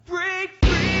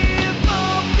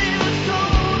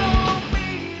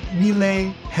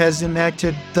has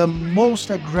enacted the most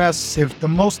aggressive, the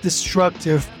most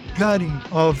destructive gutting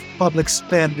of public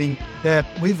spending that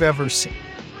we've ever seen.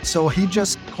 So he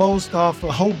just closed off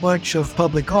a whole bunch of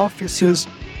public offices,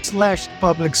 slashed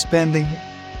public spending,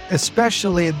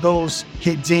 especially those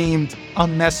he deemed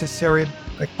unnecessary,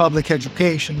 like public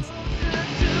education.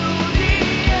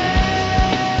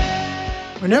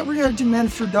 Whenever your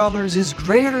demand for dollars is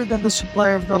greater than the supply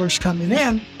of dollars coming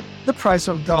in, the price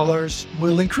of dollars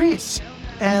will increase.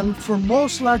 And for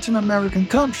most Latin American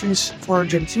countries, for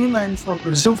Argentina and for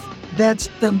Brazil, that's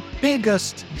the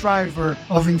biggest driver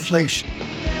of inflation.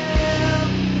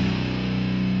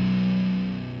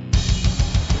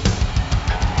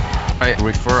 I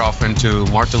refer often to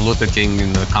Martin Luther King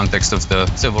in the context of the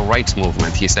civil rights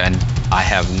movement. He said, "I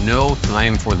have no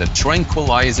time for the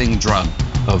tranquilizing drug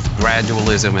of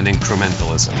gradualism and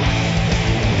incrementalism."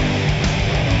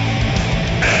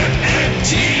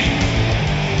 MMT!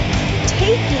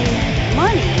 Taking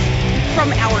money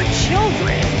from our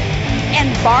children and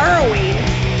borrowing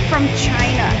from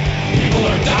China. People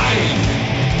are dying.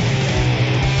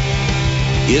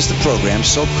 Is the program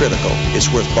so critical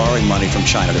it's worth borrowing money from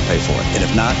China to pay for it? And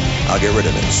if not, I'll get rid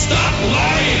of it. Stop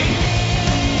lying!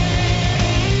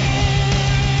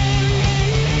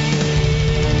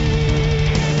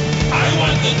 I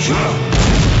want the truth!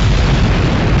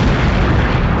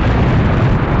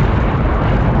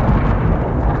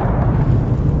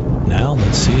 Now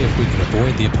let's see if we can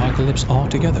avoid the apocalypse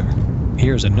altogether.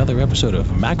 Here's another episode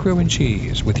of Macro and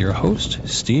Cheese with your host,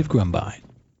 Steve Grumbine.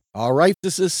 All right,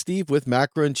 this is Steve with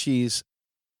Macro and Cheese.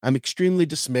 I'm extremely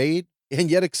dismayed and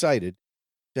yet excited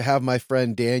to have my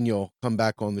friend Daniel come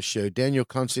back on the show. Daniel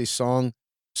Conceição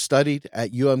studied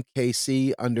at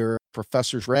UMKC under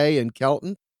Professors Ray and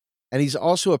Kelton, and he's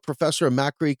also a professor of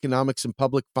macroeconomics and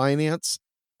public finance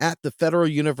at the Federal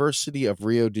University of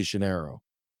Rio de Janeiro.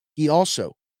 He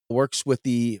also works with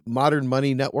the Modern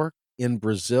Money Network in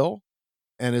Brazil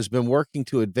and has been working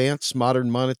to advance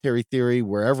modern monetary theory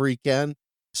wherever he can,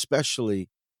 especially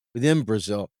within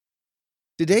Brazil.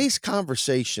 Today's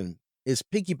conversation is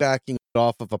piggybacking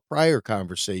off of a prior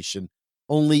conversation,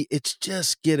 only it's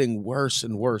just getting worse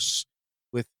and worse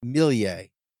with Milei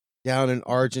down in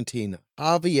Argentina.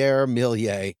 Javier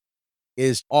Milei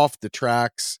is off the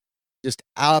tracks, just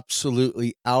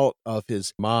absolutely out of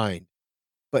his mind.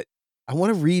 But I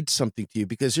want to read something to you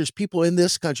because there's people in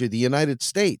this country, the United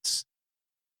States,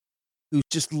 who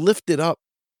just lifted up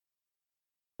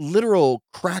literal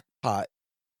crackpot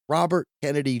Robert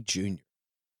Kennedy Jr.,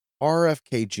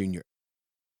 RFK Jr.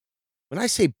 When I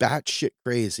say batshit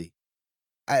crazy,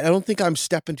 I don't think I'm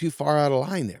stepping too far out of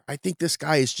line there. I think this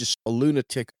guy is just a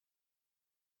lunatic.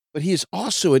 But he is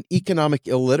also an economic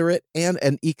illiterate and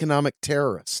an economic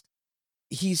terrorist.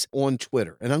 He's on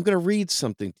Twitter, and I'm going to read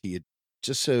something to you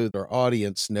just so our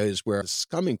audience knows where this is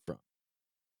coming from.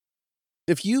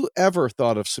 If you ever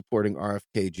thought of supporting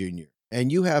RFK Jr., and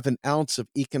you have an ounce of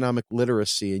economic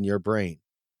literacy in your brain,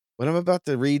 what I'm about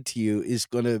to read to you is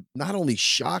going to not only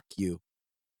shock you,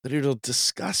 but it'll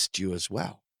disgust you as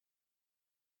well.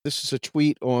 This is a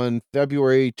tweet on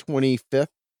February 25th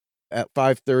at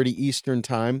 5:30 Eastern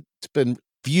Time. It's been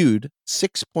viewed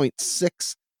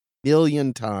 6.6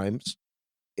 million times.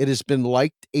 It has been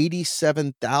liked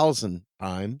 87,000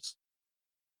 times.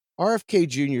 RFK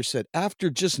Jr. said, after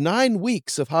just 9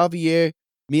 weeks of Javier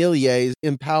Milei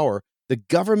in power, the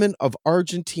government of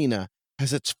Argentina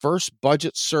has its first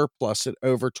budget surplus in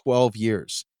over 12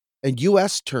 years. In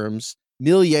U.S. terms,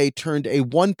 Milei turned a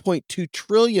 $1.2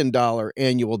 trillion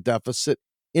annual deficit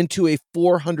into a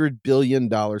 $400 billion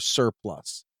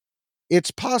surplus.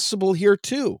 It's possible here,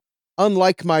 too.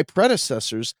 Unlike my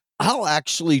predecessors, I'll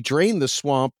actually drain the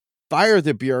swamp, fire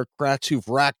the bureaucrats who've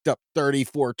racked up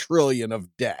 $34 trillion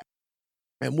of debt.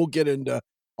 And we'll get into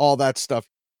all that stuff.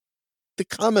 The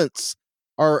comments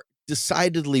are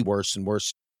decidedly worse and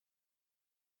worse.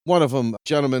 One of them,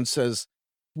 gentleman, says,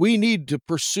 we need to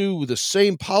pursue the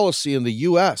same policy in the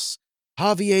U.S.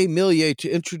 Javier Milei to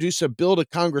introduce a bill to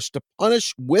Congress to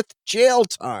punish with jail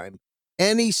time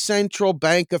any central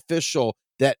bank official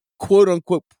that, quote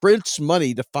unquote, prints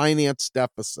money to finance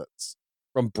deficits,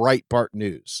 from Breitbart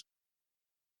News.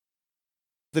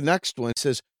 The next one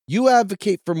says, you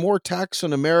advocate for more tax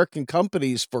on American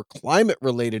companies for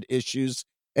climate-related issues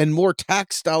and more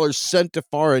tax dollars sent to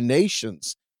foreign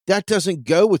nations. That doesn't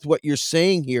go with what you're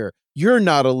saying here. You're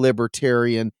not a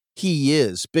libertarian. He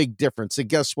is. Big difference. And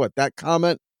guess what? That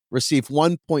comment received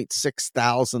 1.6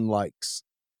 thousand likes.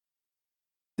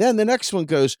 Then the next one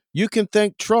goes, you can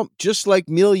thank Trump just like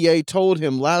Milei told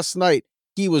him last night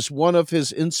he was one of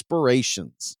his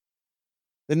inspirations.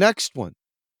 The next one,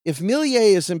 if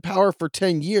Milei is in power for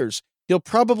 10 years, He'll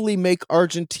probably make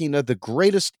Argentina the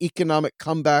greatest economic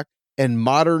comeback in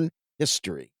modern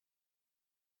history.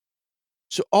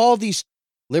 So all these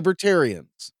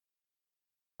libertarians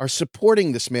are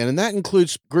supporting this man, and that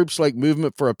includes groups like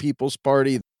Movement for a People's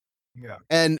Party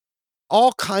and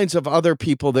all kinds of other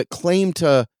people that claim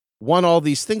to want all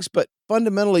these things, but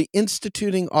fundamentally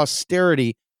instituting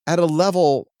austerity at a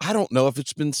level I don't know if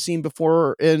it's been seen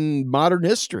before in modern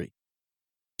history.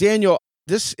 Daniel,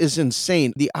 this is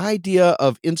insane. The idea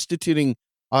of instituting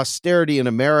austerity in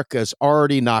America is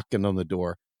already knocking on the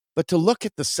door. But to look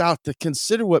at the South, to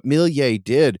consider what Milei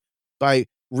did by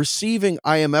receiving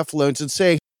IMF loans and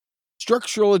saying,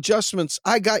 structural adjustments,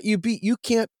 I got you beat. You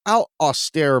can't out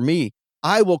austere me.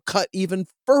 I will cut even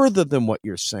further than what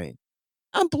you're saying.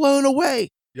 I'm blown away.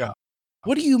 Yeah.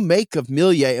 What do you make of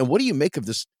Milei, and what do you make of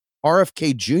this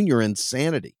RFK Jr.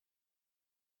 insanity?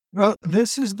 Well,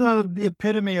 this is the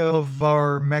epitome of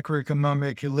our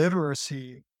macroeconomic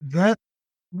illiteracy that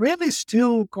really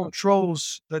still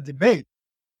controls the debate.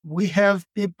 We have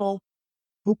people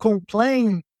who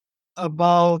complain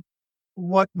about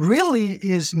what really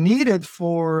is needed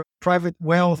for private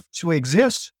wealth to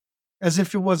exist as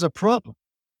if it was a problem.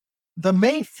 The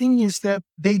main thing is that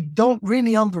they don't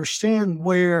really understand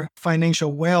where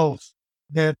financial wealth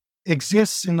that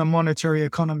exists in the monetary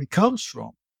economy comes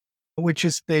from, which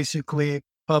is basically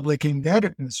public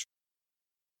indebtedness.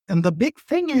 And the big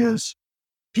thing is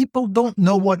people don't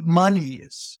know what money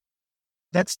is.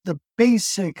 That's the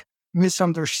basic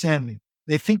misunderstanding.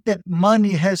 They think that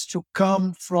money has to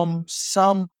come from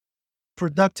some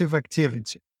productive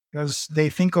activity because they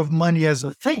think of money as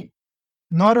a thing,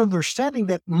 not understanding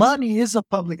that money is a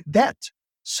public debt.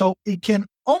 So it can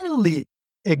only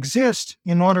exist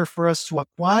in order for us to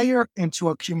acquire and to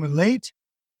accumulate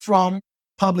from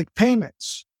public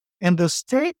payments. And the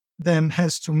state then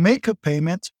has to make a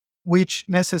payment, which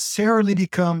necessarily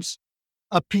becomes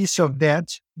a piece of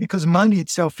debt because money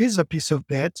itself is a piece of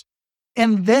debt.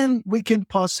 And then we can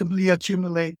possibly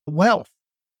accumulate wealth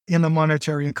in a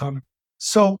monetary economy.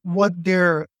 So what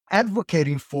they're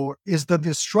advocating for is the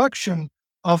destruction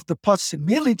of the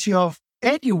possibility of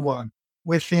anyone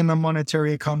within a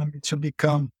monetary economy to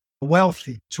become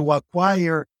wealthy, to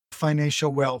acquire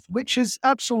financial wealth, which is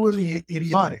absolutely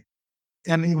idiotic.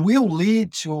 And it will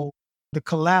lead to the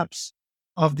collapse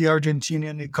of the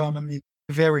Argentinian economy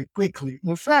very quickly.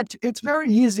 In fact, it's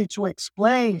very easy to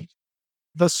explain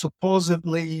the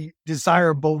supposedly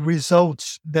desirable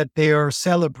results that they are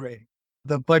celebrating,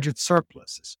 the budget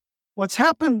surpluses. What's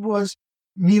happened was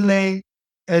Milei,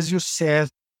 as you said,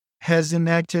 has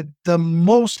enacted the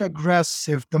most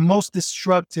aggressive, the most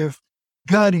destructive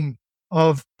gutting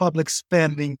of public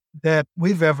spending that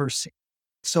we've ever seen.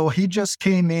 So he just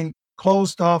came in,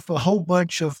 closed off a whole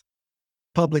bunch of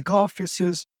public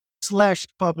offices,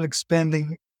 slashed public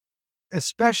spending,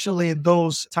 especially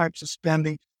those types of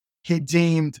spending he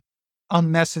deemed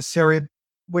unnecessary,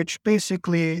 which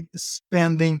basically is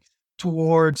spending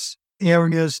towards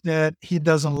areas that he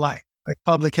doesn't like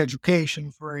public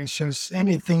education, for instance,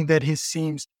 anything that he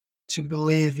seems to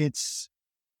believe it's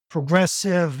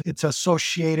progressive, it's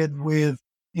associated with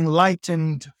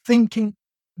enlightened thinking.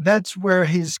 That's where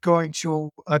he's going to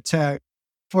attack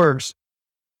first.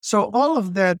 So all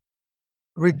of that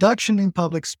reduction in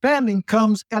public spending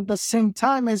comes at the same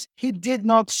time as he did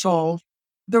not solve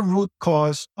the root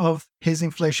cause of his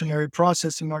inflationary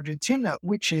process in Argentina,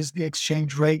 which is the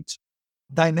exchange rate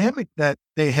dynamic that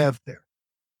they have there.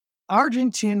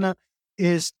 Argentina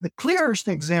is the clearest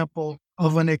example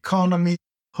of an economy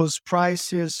whose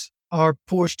prices are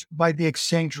pushed by the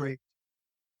exchange rate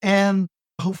and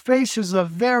who faces a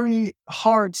very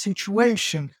hard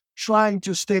situation trying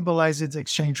to stabilize its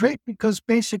exchange rate because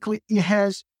basically it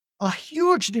has a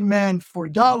huge demand for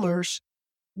dollars,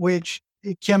 which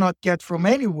it cannot get from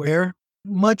anywhere,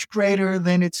 much greater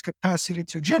than its capacity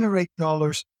to generate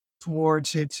dollars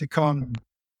towards its economy,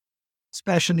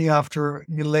 especially after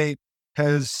Milei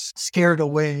has scared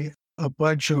away a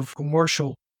bunch of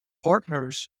commercial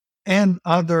partners and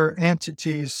other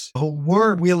entities who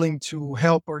were willing to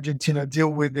help Argentina deal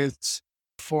with its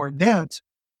foreign debt,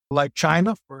 like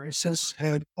China, for instance,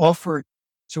 had offered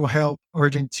to help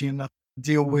Argentina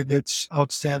deal with its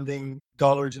outstanding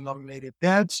dollar-denominated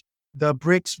debts. The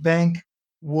BRICS Bank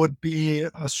would be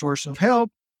a source of help,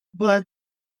 but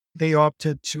they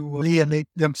opted to alienate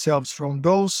themselves from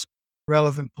those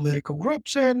relevant political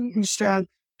groups and instead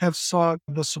have sought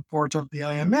the support of the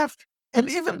IMF. And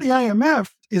even the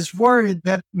IMF is worried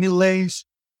that Milei's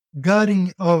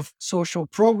gutting of social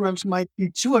programs might be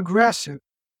too aggressive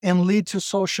and lead to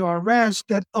social unrest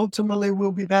that ultimately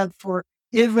will be bad for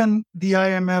even the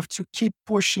IMF to keep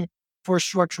pushing for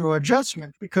structural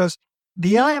adjustment because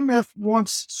the IMF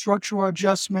wants structural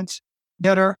adjustments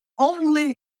that are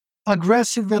only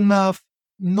aggressive enough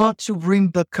not to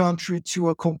bring the country to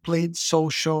a complete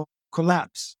social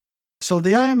collapse. So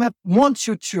the IMF wants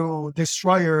you to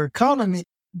destroy your economy,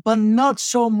 but not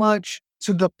so much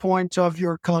to the point of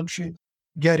your country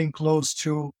getting close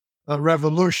to a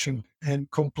revolution and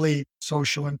complete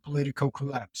social and political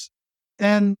collapse.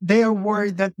 And they are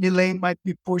worried that Milei might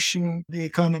be pushing the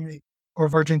economy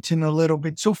of Argentina a little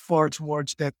bit too far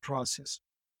towards that process.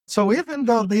 So even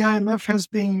though the IMF has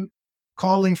been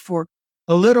calling for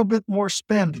a little bit more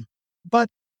spending, but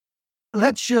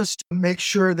let's just make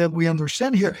sure that we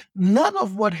understand here, none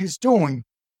of what he's doing,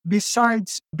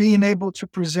 besides being able to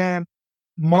present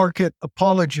market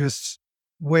apologists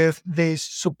with these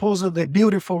supposedly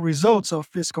beautiful results of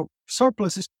fiscal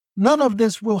surpluses, none of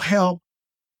this will help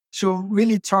to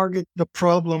really target the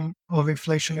problem of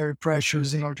inflationary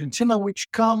pressures in Argentina,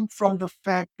 which come from the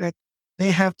fact that they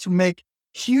have to make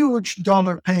huge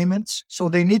dollar payments. So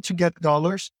they need to get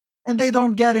dollars, and they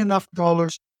don't get enough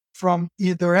dollars from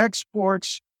either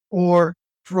exports or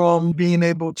from being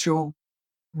able to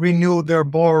renew their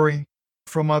borrowing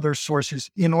from other sources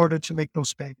in order to make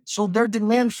those payments. So their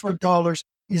demand for dollars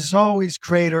is always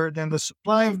greater than the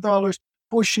supply of dollars,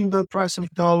 pushing the price of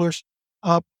dollars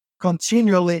up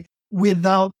continually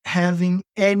without having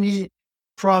any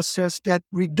process that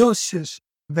reduces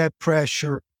that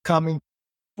pressure coming.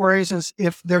 For instance,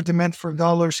 if their demand for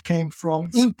dollars came from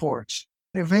imports,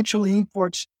 eventually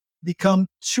imports become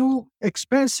too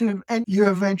expensive and you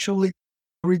eventually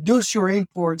reduce your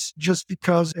imports just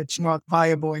because it's not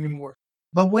viable anymore.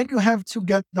 But when you have to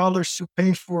get dollars to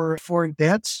pay for foreign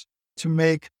debts, to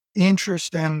make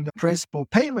interest and principal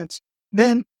payments,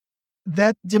 then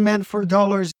that demand for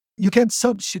dollars, you can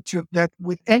substitute that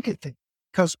with anything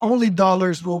because only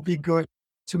dollars will be good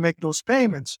to make those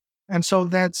payments. And so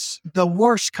that's the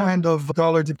worst kind of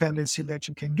dollar dependency that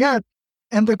you can get.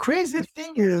 And the crazy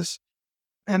thing is,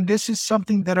 and this is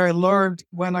something that I learned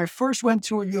when I first went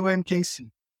to UMKC,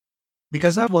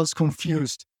 because I was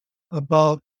confused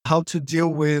about how to deal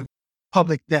with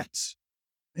public debts.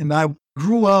 And I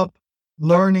grew up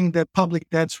learning that public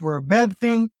debts were a bad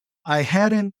thing. I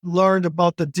hadn't learned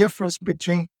about the difference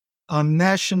between a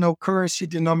national currency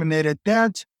denominated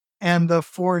debt and the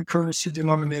foreign currency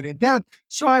denominated debt.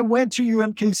 So I went to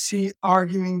UMKC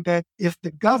arguing that if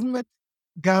the government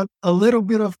got a little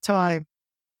bit of time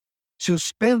to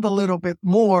spend a little bit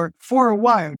more for a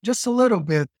while, just a little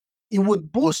bit, it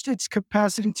would boost its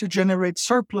capacity to generate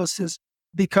surpluses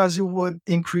because it would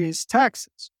increase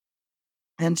taxes.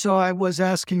 And so I was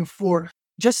asking for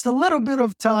just a little bit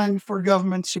of time for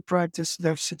governments to practice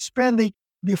deficit spending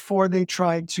before they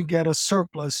tried to get a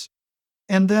surplus.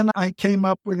 And then I came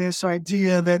up with this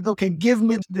idea that, okay, give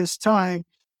me this time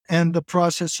and the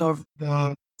process of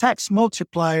the tax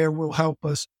multiplier will help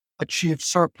us achieve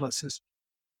surpluses.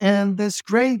 And this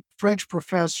great French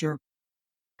professor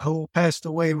who passed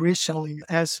away recently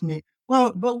asked me,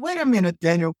 well, but wait a minute,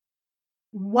 Daniel,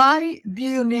 why do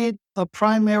you need a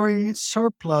primary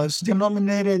surplus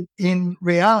denominated in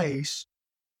reais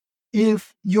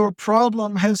if your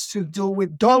problem has to do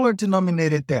with dollar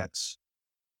denominated debts?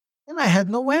 And I had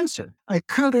no answer. I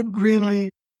couldn't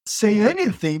really say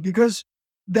anything because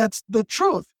that's the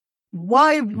truth.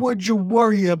 Why would you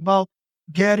worry about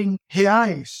getting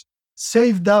reais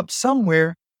saved up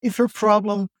somewhere if your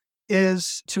problem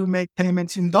is to make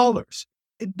payments in dollars?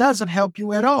 It doesn't help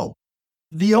you at all.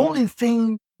 The only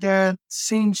thing that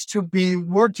seems to be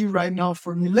working right now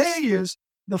for Milei is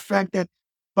the fact that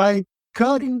by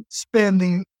cutting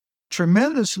spending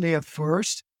tremendously at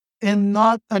first and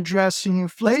not addressing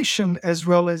inflation as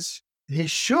well as he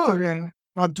should and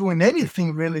not doing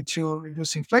anything really to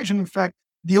reduce inflation. In fact,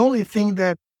 the only thing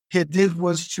that he did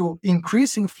was to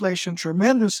increase inflation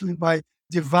tremendously by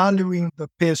devaluing the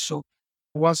peso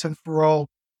once and for all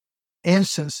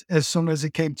instance as soon as he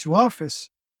came to office.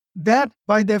 That,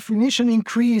 by definition,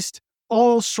 increased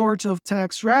all sorts of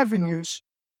tax revenues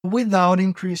without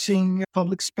increasing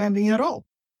public spending at all.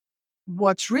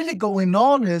 What's really going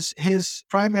on is his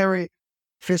primary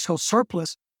fiscal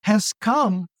surplus has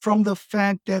come from the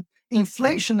fact that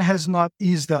inflation has not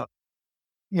eased up.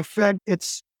 In fact,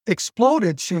 it's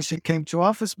exploded since he came to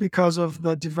office because of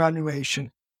the devaluation.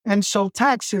 And so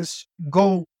taxes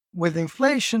go with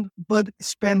inflation, but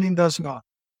spending does not.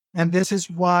 And this is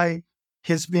why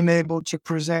he's been able to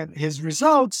present his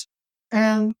results.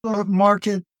 And the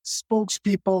market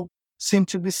spokespeople seem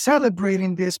to be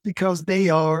celebrating this because they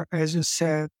are, as you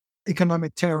said,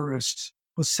 economic terrorists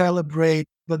who celebrate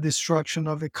the destruction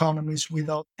of economies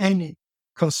without any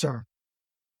concern.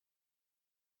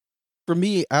 for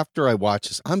me, after I watch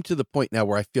this, I'm to the point now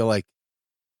where I feel like,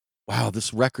 wow,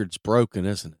 this record's broken,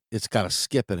 isn't it? It's got a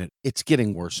skip in it. It's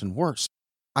getting worse and worse.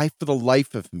 I, for the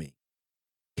life of me,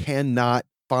 cannot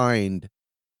find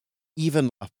even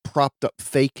a propped up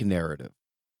fake narrative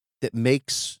that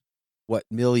makes what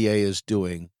Milei is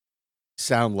doing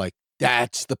sound like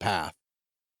that's the path.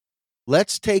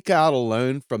 Let's take out a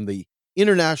loan from the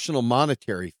International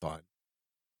Monetary Fund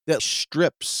that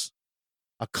strips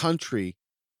a country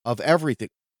of everything.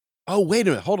 Oh, wait a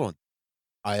minute. Hold on.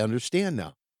 I understand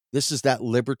now. This is that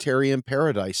libertarian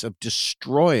paradise of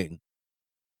destroying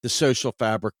the social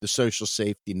fabric, the social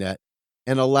safety net,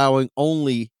 and allowing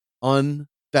only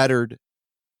unfettered,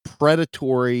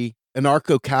 predatory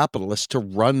anarcho-capitalists to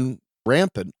run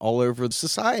rampant all over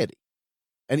society.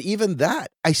 And even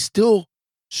that, I still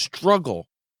struggle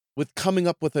with coming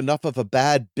up with enough of a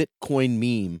bad Bitcoin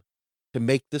meme to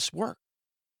make this work.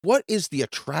 What is the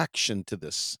attraction to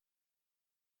this?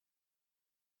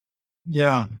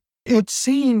 Yeah. It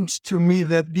seems to me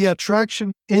that the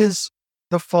attraction is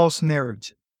the false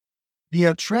narrative. The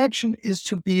attraction is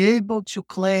to be able to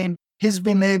claim he's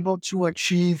been able to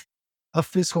achieve a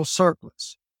fiscal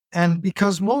surplus. And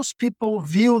because most people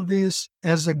view this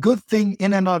as a good thing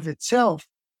in and of itself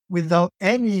without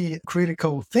any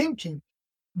critical thinking,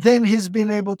 then he's been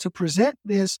able to present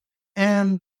this,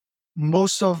 and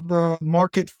most of the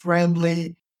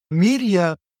market-friendly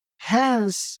media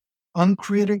has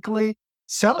uncritically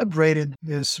celebrated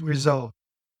this result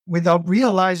without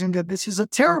realizing that this is a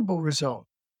terrible result.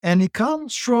 And it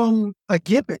comes from a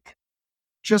gimmick,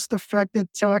 just the fact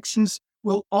that taxes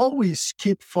will always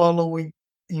keep following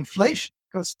inflation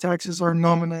because taxes are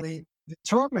nominally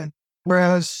determined.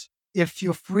 Whereas if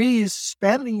you freeze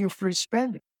spending, you freeze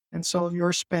spending. And so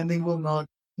your spending will not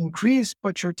increase,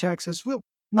 but your taxes will.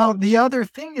 Now, the other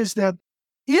thing is that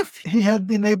if he had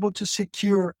been able to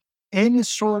secure any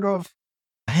sort of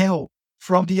help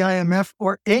from the IMF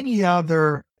or any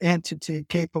other entity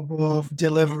capable of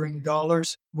delivering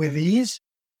dollars with ease,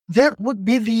 that would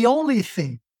be the only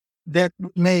thing that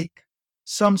would make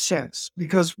some sense.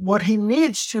 Because what he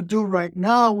needs to do right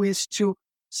now is to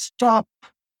stop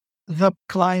the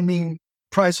climbing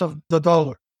price of the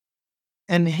dollar.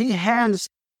 And he has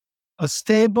a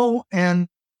stable and,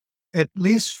 at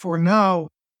least for now,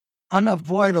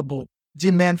 unavoidable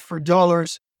demand for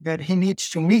dollars that he needs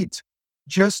to meet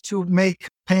just to make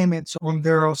payments on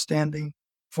their outstanding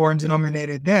foreign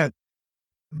denominated debt.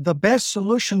 The best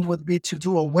solution would be to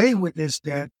do away with this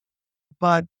debt,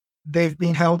 but they've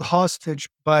been held hostage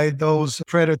by those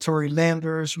predatory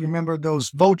lenders. Remember those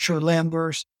vulture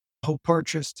lenders who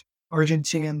purchased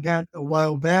Argentinian debt a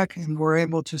while back and were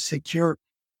able to secure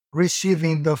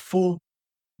receiving the full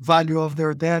value of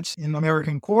their debts in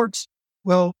American courts?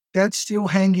 Well, that's still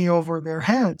hanging over their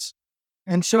heads.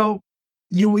 And so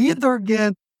you either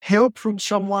get help from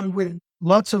someone with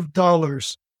lots of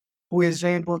dollars who is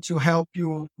able to help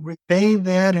you repay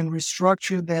that and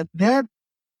restructure that debt,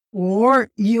 or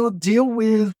you deal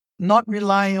with not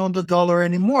relying on the dollar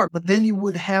anymore. But then you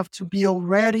would have to be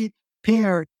already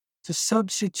prepared to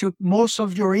substitute most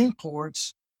of your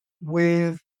imports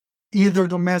with either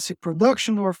domestic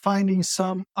production or finding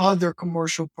some other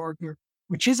commercial partner,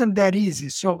 which isn't that easy.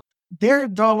 So their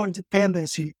dollar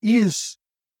dependency is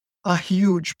a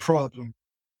huge problem,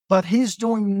 but he's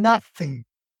doing nothing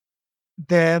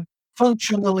that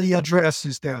functionally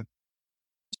addresses that.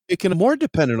 Making it more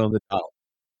dependent on the dollar.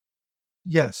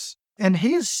 Yes. And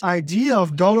his idea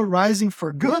of dollar rising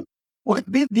for good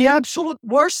would be the absolute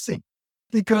worst thing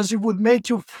because it would make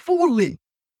you fully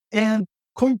and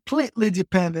completely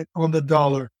dependent on the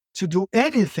dollar to do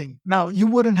anything. Now, you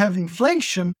wouldn't have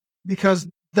inflation because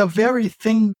the very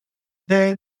thing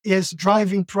that is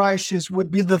driving prices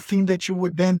would be the thing that you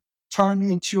would then turn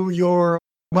into your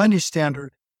money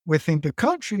standard within the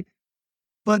country.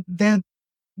 But then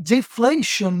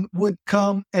deflation would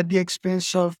come at the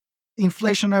expense of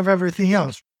inflation of everything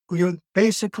else. You'd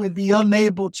basically be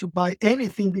unable to buy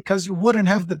anything because you wouldn't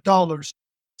have the dollars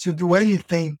to do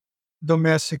anything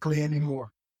domestically anymore.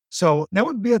 So that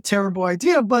would be a terrible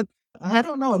idea, but I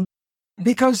don't know.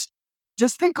 Because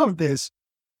just think of this.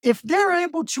 If they're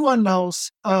able to announce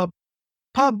a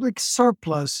public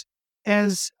surplus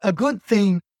as a good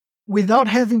thing without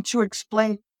having to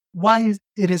explain why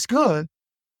it is good,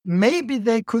 maybe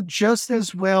they could just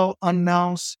as well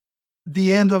announce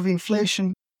the end of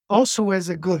inflation also as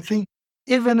a good thing,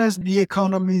 even as the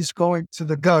economy is going to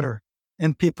the gutter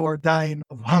and people are dying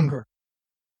of hunger.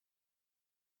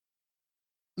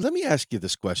 Let me ask you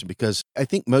this question because I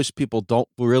think most people don't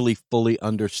really fully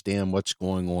understand what's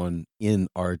going on in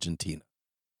Argentina.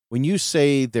 When you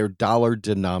say their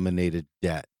dollar-denominated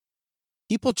debt,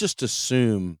 people just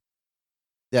assume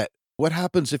that what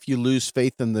happens if you lose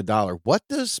faith in the dollar? What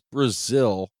does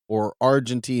Brazil or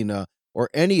Argentina or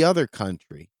any other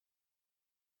country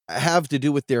have to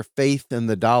do with their faith in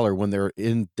the dollar when they're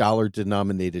in dollar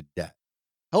denominated debt?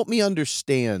 Help me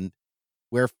understand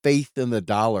where faith in the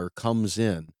dollar comes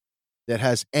in that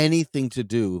has anything to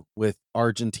do with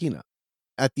Argentina.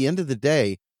 At the end of the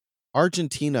day,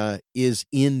 Argentina is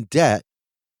in debt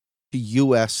to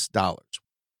US dollars.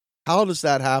 How does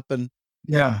that happen?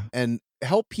 Yeah. And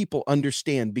help people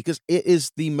understand, because it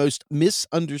is the most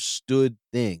misunderstood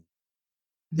thing.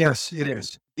 Yes, it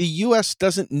is. The US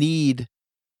doesn't need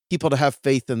people to have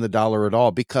faith in the dollar at all,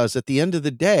 because at the end of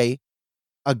the day,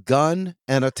 a gun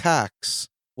and a tax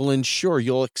will ensure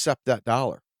you'll accept that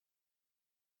dollar.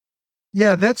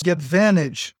 Yeah, that's the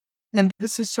advantage. And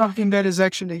this is something that is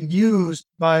actually used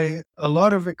by a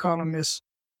lot of economists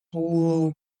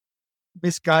who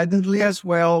misguidedly as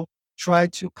well try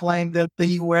to claim that the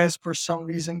US, for some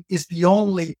reason, is the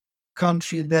only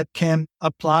country that can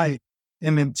apply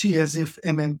MMT, as if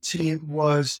MMT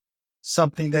was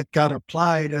something that got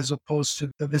applied as opposed to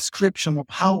the description of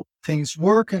how things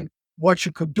work and what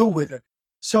you could do with it.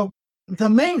 So the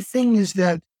main thing is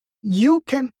that you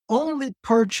can only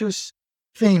purchase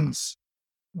things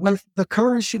with the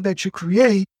currency that you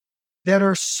create that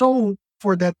are sold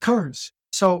for that currency.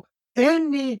 So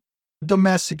any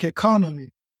domestic economy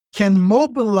can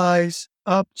mobilize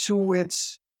up to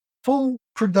its full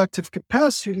productive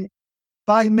capacity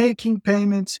by making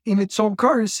payments in its own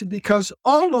currency, because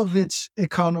all of its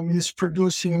economy is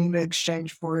producing in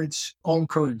exchange for its own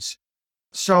currency.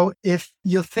 So if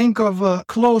you think of a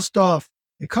closed off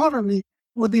economy, it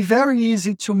would be very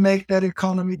easy to make that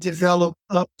economy develop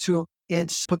up to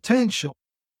its potential,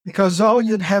 because all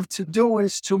you'd have to do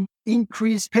is to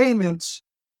increase payments.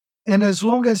 And as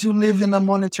long as you live in a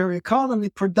monetary economy,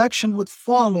 production would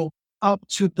follow up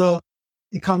to the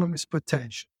economy's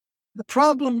potential. The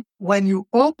problem when you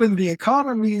open the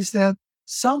economy is that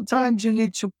sometimes you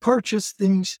need to purchase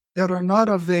things that are not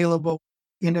available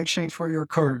in exchange for your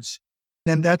currency.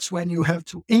 And that's when you have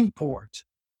to import.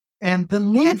 And the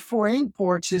need for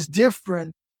imports is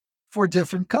different for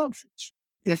different countries.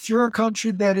 If you're a country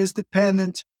that is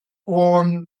dependent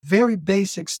on very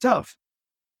basic stuff,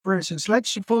 for instance, let's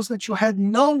suppose that you had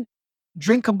no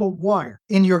drinkable water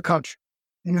in your country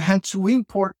and you had to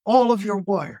import all of your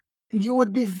water. You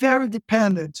would be very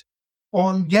dependent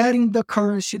on getting the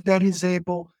currency that is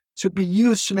able to be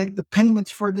used to make the payments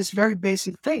for this very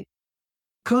basic thing.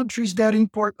 Countries that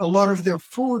import a lot of their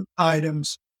food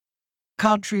items,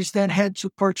 countries that had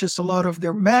to purchase a lot of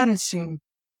their medicine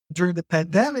during the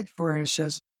pandemic, for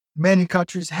instance, many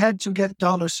countries had to get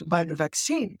dollars to buy the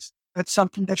vaccines. That's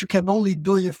something that you can only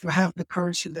do if you have the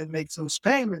currency that makes those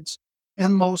payments.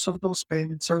 And most of those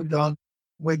payments are done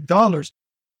with dollars.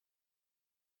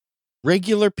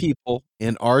 Regular people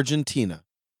in Argentina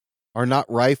are not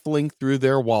rifling through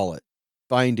their wallet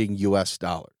finding US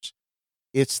dollars.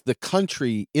 It's the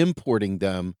country importing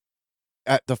them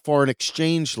at the foreign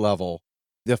exchange level,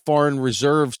 the foreign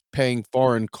reserves paying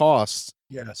foreign costs,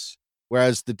 Yes.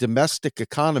 whereas the domestic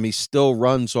economy still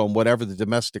runs on whatever the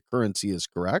domestic currency is,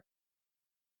 correct?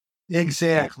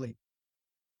 Exactly.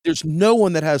 There's no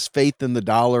one that has faith in the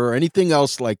dollar or anything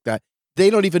else like that. They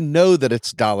don't even know that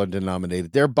it's dollar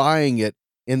denominated. They're buying it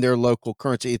in their local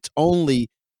currency. It's only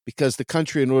because the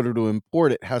country, in order to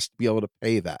import it, has to be able to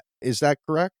pay that. Is that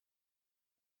correct?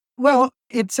 Well,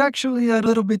 it's actually a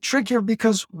little bit trickier,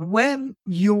 because when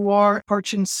you are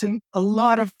purchasing a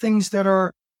lot of things that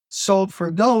are sold for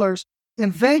dollars,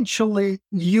 eventually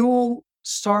you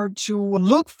start to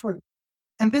look for it.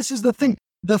 And this is the thing.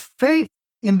 The faith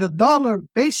in the dollar,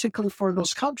 basically for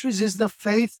those countries, is the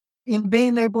faith in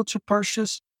being able to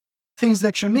purchase things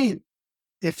that you need.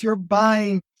 If you're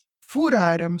buying food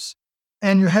items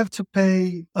and you have to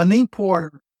pay an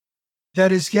importer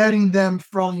that is getting them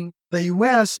from the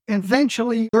US,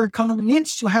 eventually your economy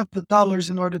needs to have the dollars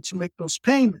in order to make those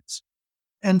payments.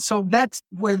 And so that's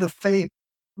where the faith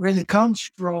really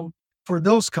comes from for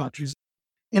those countries.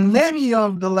 In many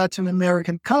of the Latin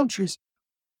American countries,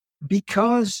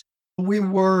 because we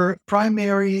were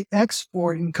primary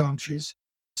exporting countries,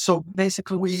 so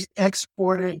basically we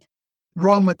exported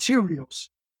raw materials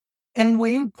and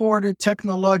we imported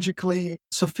technologically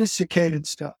sophisticated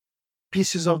stuff,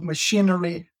 pieces of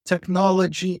machinery,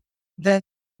 technology that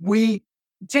we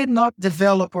did not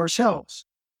develop ourselves.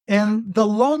 And the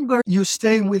longer you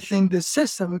stay within this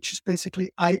system, which is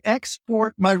basically I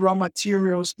export my raw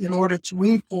materials in order to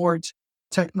import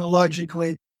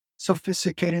technologically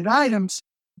sophisticated items,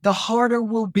 the harder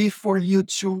will be for you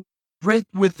to break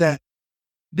with that.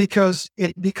 because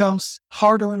it becomes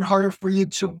harder and harder for you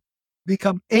to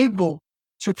become able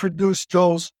to produce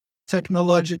those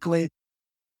technologically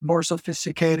more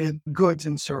sophisticated goods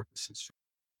and services.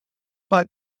 But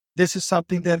this is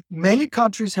something that many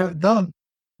countries have done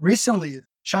recently.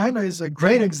 China is a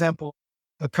great example,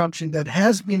 a country that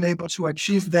has been able to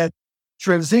achieve that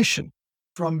transition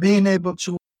from being able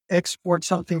to export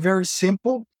something very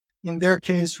simple. In their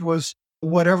case was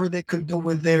whatever they could do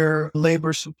with their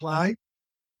labor supply,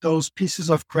 those pieces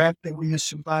of crap that we used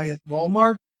to buy at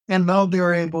Walmart. And now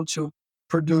they're able to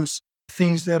produce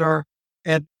things that are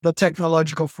at the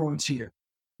technological frontier.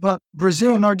 But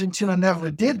Brazil and Argentina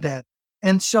never did that.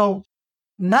 And so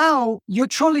now you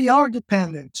truly are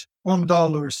dependent on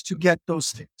dollars to get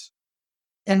those things.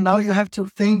 And now you have to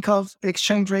think of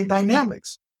exchange rate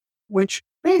dynamics, which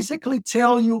basically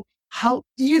tell you how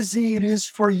easy it is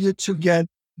for you to get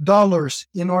dollars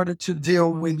in order to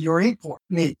deal with your import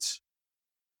needs.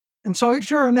 And so if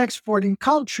you're an exporting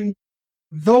country,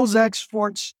 those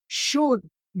exports should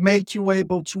make you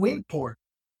able to import.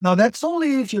 Now, that's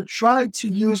only if you try to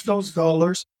use those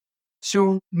dollars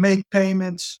to make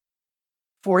payments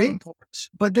for imports.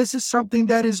 But this is something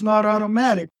that is not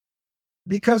automatic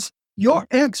because your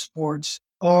exports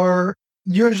are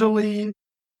usually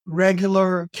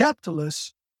regular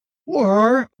capitalists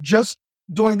or just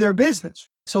doing their business.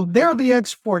 So they're the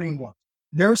exporting ones.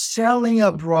 They're selling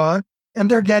abroad and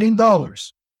they're getting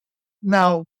dollars.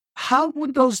 Now, how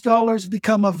would those dollars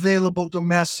become available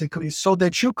domestically so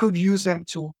that you could use them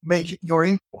to make your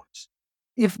imports?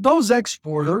 If those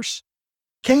exporters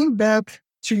came back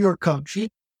to your country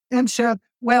and said,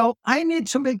 well, I need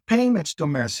to make payments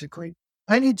domestically.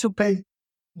 I need to pay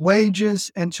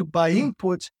wages and to buy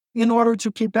inputs in order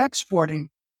to keep exporting.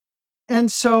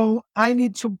 And so I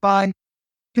need to buy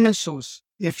pesos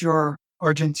if you're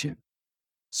Argentine.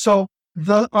 So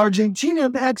the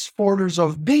Argentinian exporters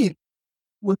of beef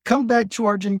would come back to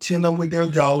Argentina with their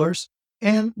dollars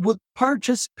and would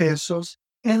purchase pesos.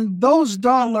 And those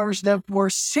dollars that were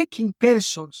seeking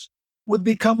pesos would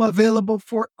become available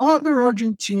for other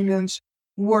Argentinians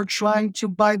who are trying to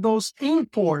buy those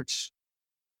imports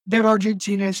that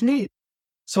Argentinians need.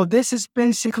 So this is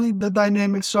basically the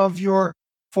dynamics of your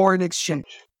foreign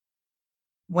exchange.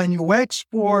 When you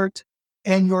export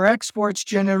and your exports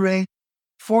generate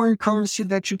foreign currency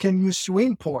that you can use to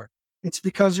import, it's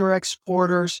because your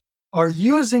exporters are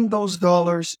using those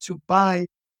dollars to buy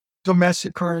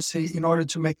domestic currency in order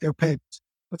to make their payments.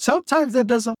 But sometimes that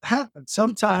doesn't happen.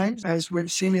 Sometimes, as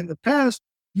we've seen in the past,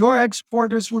 your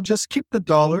exporters will just keep the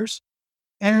dollars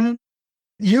and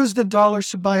use the dollars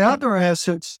to buy other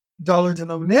assets, dollar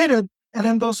denominated, and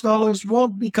then those dollars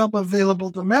won't become available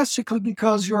domestically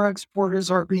because your exporters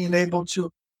are being able to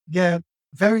get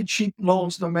very cheap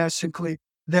loans domestically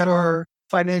that are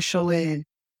financially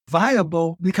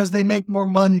viable because they make more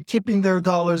money keeping their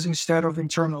dollars instead of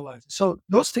internalizing. So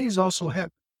those things also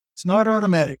happen. It's not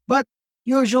automatic, but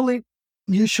usually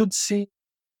you should see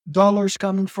dollars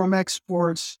coming from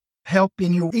exports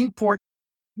helping you import.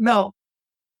 Now,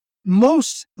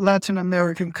 most Latin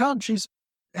American countries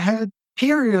had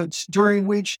periods during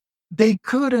which they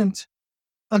couldn't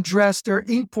address their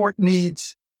import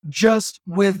needs just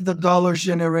with the dollars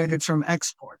generated from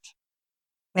export.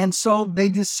 And so they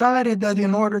decided that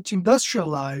in order to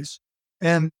industrialize,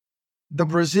 and the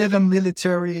Brazilian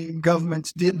military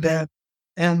government did that,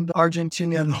 and the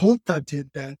Argentinian junta did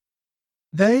that,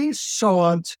 they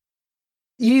sought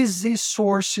easy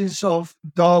sources of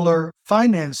dollar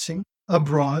financing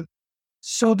abroad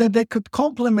so that they could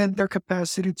complement their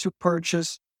capacity to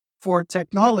purchase for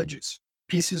technologies,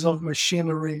 pieces of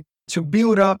machinery, to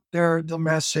build up their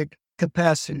domestic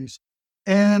capacities.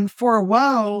 And for a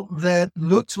while, that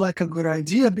looked like a good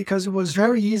idea because it was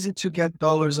very easy to get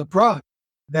dollars abroad.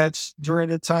 That's during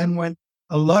the time when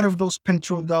a lot of those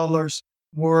petrodollars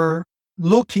were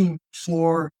looking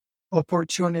for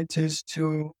opportunities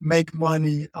to make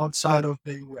money outside of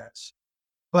the US.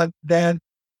 But that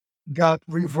got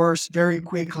reversed very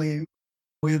quickly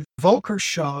with Volcker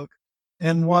shock.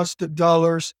 And once the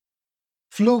dollars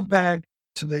flew back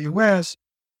to the US,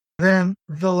 then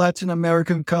the Latin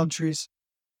American countries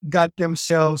got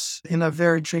themselves in a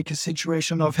very tricky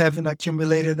situation of having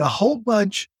accumulated a whole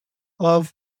bunch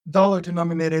of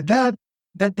dollar-denominated debt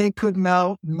that they could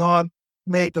now not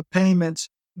make the payments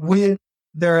with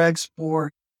their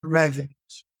export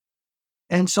revenues.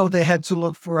 And so they had to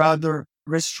look for other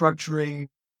restructuring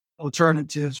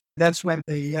alternatives. That's when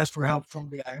they asked for help from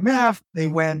the IMF. They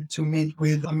went to meet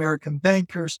with American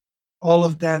bankers, all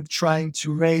of them trying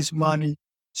to raise money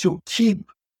to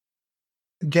keep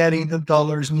getting the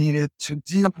dollars needed to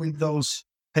deal with those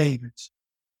payments.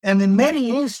 And in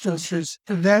many instances,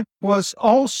 that was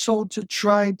also to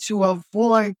try to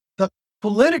avoid the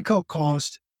political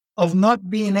cost of not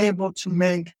being able to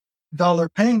make dollar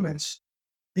payments.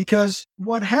 Because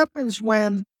what happens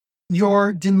when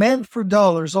your demand for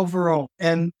dollars overall,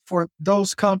 and for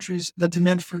those countries, the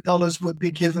demand for dollars would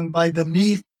be given by the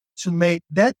need to make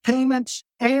debt payments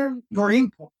and your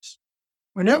imports.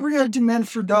 Whenever your demand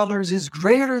for dollars is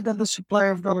greater than the supply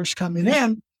of dollars coming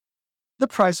in, the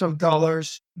price of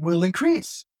dollars will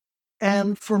increase.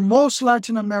 And for most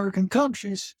Latin American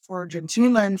countries, for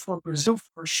Argentina and for Brazil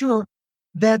for sure,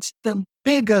 that's the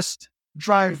biggest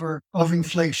driver of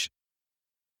inflation.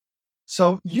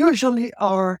 So usually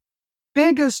our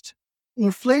biggest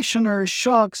inflationary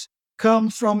shocks come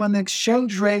from an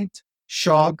exchange rate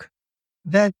shock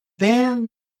that then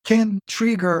can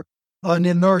trigger an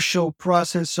inertial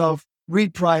process of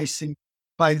repricing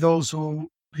by those who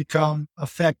become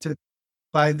affected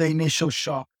by the initial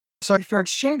shock. So if your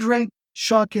exchange rate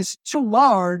shock is too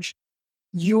large,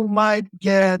 you might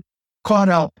get caught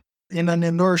up in an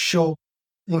inertial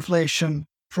inflation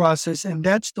process. And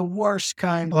that's the worst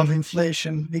kind of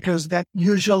inflation because that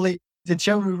usually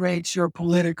deteriorates your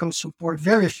political support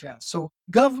very fast. So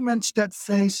governments that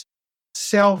face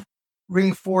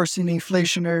self-reinforcing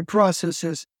inflationary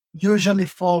processes usually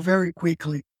fall very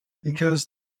quickly because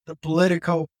the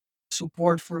political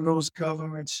support for those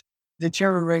governments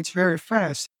deteriorates very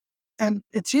fast. And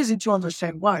it's easy to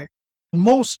understand why.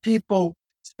 Most people,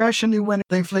 especially when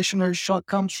the inflationary shock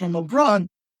comes from abroad,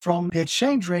 from the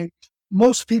exchange rate,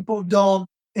 most people don't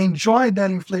enjoy that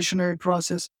inflationary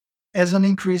process as an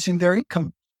increase in their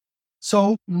income.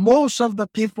 So most of the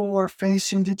people who are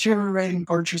facing deteriorating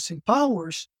purchasing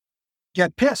powers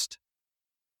get pissed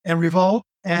and revolt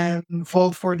and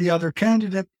vote for the other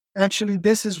candidate. Actually,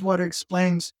 this is what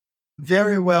explains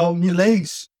very well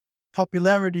Milei's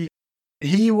popularity.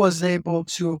 He was able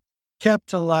to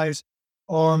capitalize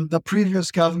on the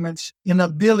previous government's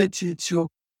inability to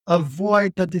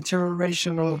avoid the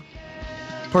deterioration of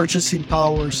purchasing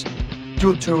powers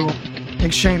due to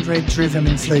exchange rate driven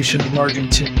inflation in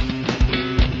Argentina.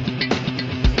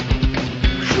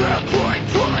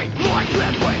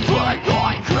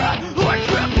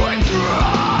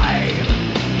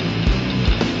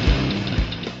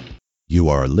 You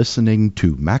are listening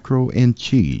to Macro and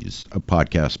Cheese, a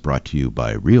podcast brought to you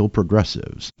by Real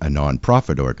Progressives, a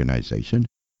nonprofit organization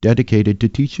dedicated to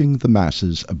teaching the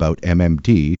masses about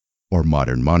MMT, or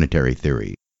modern monetary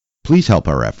theory. Please help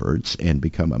our efforts and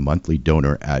become a monthly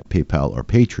donor at PayPal or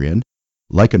Patreon.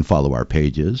 Like and follow our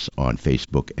pages on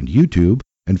Facebook and YouTube,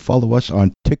 and follow us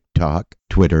on TikTok,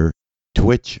 Twitter,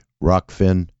 Twitch,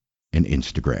 Rockfin, and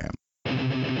Instagram.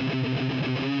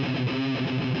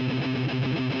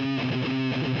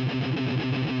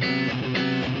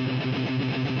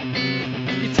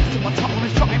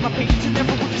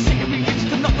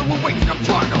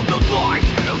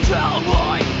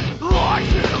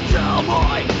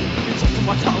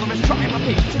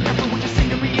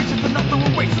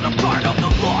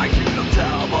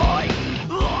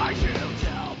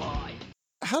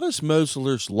 How does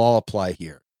Mosler's law apply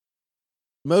here?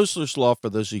 Mosler's law, for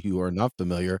those of you who are not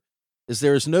familiar, is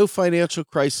there is no financial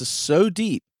crisis so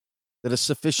deep that a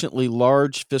sufficiently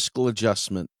large fiscal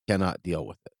adjustment cannot deal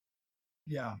with it.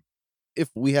 Yeah. If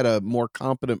we had a more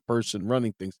competent person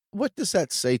running things, what does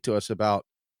that say to us about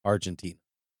Argentina?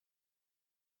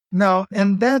 No,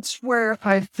 and that's where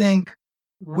I think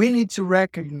we need to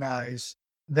recognize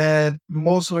that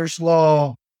Mosler's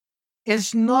law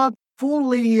is not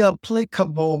fully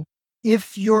applicable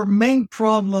if your main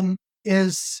problem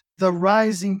is the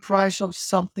rising price of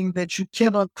something that you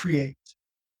cannot create.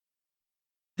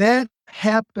 That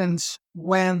happens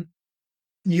when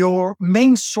your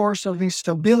main source of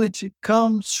instability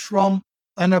comes from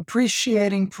an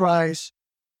appreciating price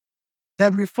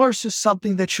that refers to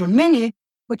something that you need,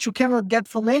 but you cannot get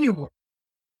from anywhere,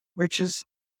 which is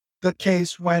the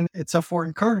case when it's a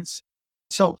foreign currency.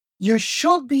 So you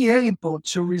should be able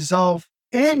to resolve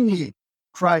any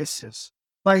crisis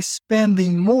by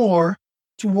spending more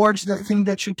towards the thing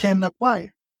that you can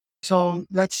acquire. So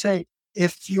let's say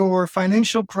if your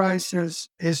financial crisis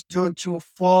is due to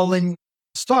falling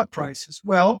stock prices,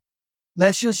 well,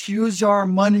 let's just use our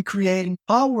money creating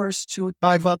powers to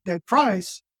drive up that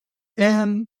price.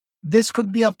 And this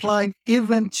could be applied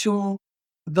even to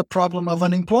the problem of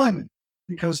unemployment,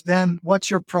 because then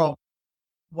what's your problem?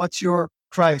 What's your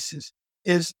crisis?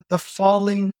 Is the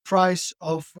falling price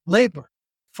of labor,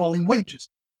 falling wages.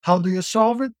 How do you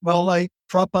solve it? Well, I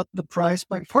prop up the price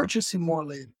by purchasing more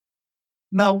labor.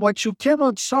 Now, what you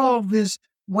cannot solve is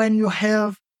when you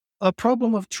have a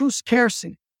problem of true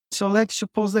scarcity. So let's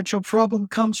suppose that your problem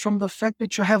comes from the fact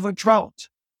that you have a drought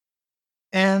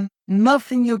and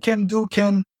nothing you can do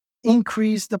can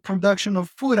increase the production of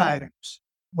food items.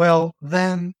 Well,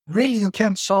 then really you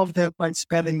can't solve that by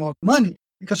spending more money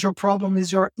because your problem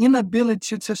is your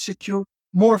inability to secure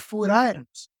more food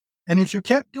items. And if you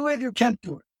can't do it, you can't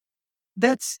do it.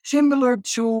 That's similar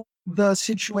to the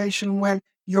situation when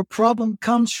your problem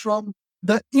comes from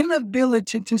the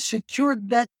inability to secure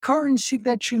that currency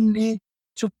that you need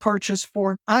to purchase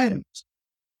foreign items.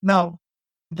 Now,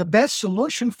 the best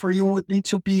solution for you would be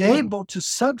to be able to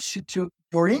substitute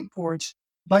your imports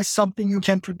by something you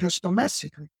can produce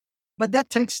domestically. But that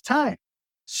takes time.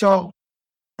 So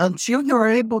until you're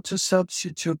able to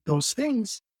substitute those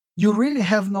things, you really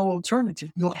have no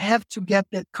alternative. You have to get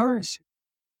that currency.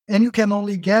 And you can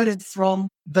only get it from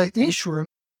the issuer.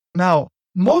 Now,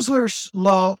 Mosler's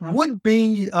law would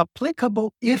be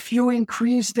applicable if you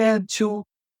increase that to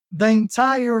the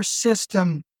entire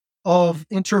system of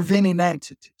intervening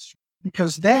entities,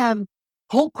 because then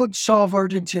who could solve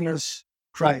Argentina's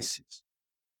crisis?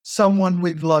 Someone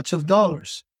with lots of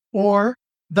dollars or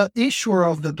the issuer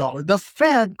of the dollar. The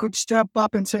Fed could step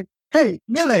up and say, hey,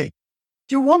 Milei,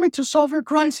 do you want me to solve your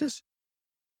crisis?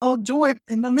 I'll do it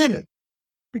in a minute,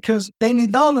 because they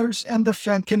need dollars and the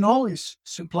Fed can always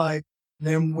supply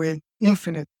them with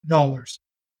infinite dollars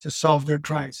to solve their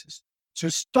crisis, to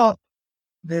stop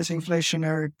this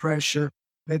inflationary pressure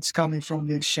that's coming from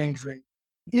the exchange rate.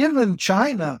 Even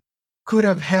China could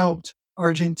have helped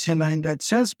Argentina in that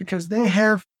sense because they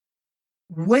have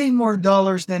way more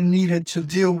dollars than needed to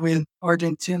deal with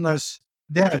Argentina's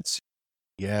debts.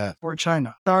 Yeah. For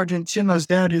China. Argentina's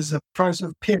debt is the price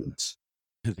of pittance.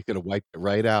 They could have wiped it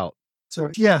right out. So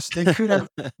yes, they could have,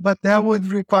 but that would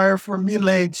require for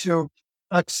Milei to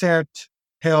accept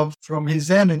help from his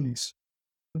enemies.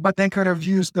 But they could have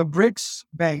used the BRICS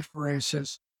Bank, for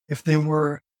instance, if they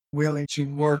were willing to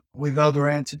work with other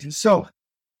entities. So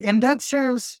in that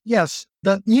sense, yes,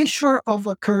 the issuer of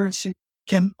a currency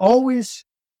can always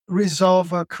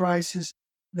resolve a crisis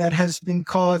that has been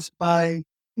caused by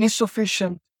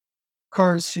insufficient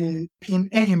currency in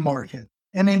any market.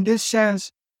 And in this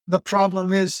sense, the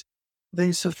problem is the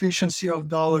insufficiency of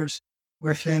dollars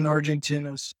within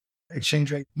Argentina's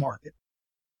exchange rate market.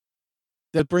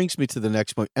 That brings me to the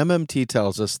next point. MMT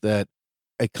tells us that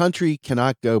a country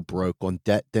cannot go broke on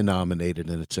debt denominated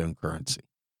in its own currency.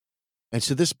 And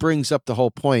so this brings up the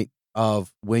whole point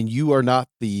of when you are not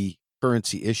the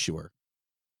currency issuer,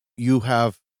 you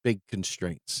have big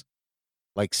constraints,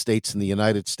 like states in the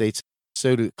United States.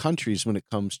 So do countries when it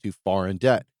comes to foreign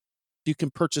debt. You can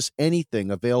purchase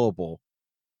anything available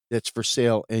that's for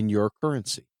sale in your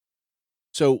currency.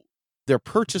 So they're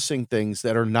purchasing things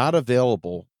that are not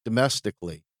available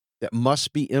domestically that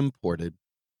must be imported.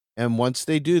 And once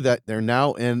they do that, they're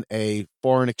now in a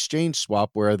foreign exchange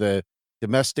swap where the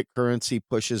domestic currency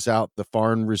pushes out the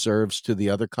foreign reserves to the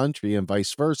other country and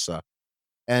vice versa.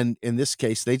 And in this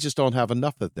case, they just don't have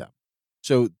enough of them.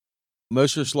 So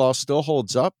Mosler's law still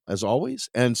holds up as always.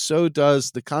 And so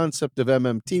does the concept of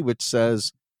MMT, which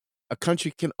says a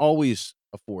country can always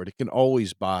afford, it can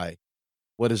always buy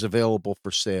what is available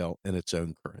for sale in its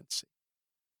own currency.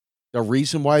 The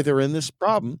reason why they're in this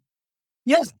problem,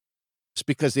 yes, is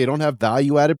because they don't have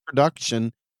value-added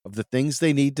production of the things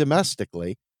they need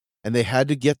domestically, and they had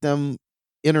to get them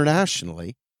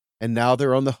internationally, and now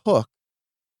they're on the hook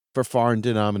for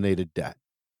foreign-denominated debt.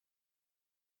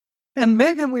 And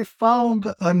maybe we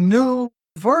found a new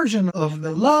version of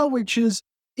the law, which is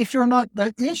if you're not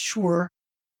the issuer,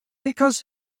 because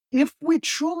if we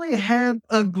truly had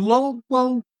a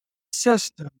global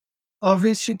system of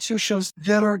institutions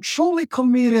that are truly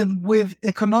committed with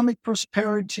economic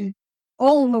prosperity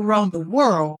all around the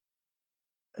world,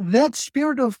 that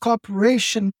spirit of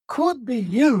cooperation could be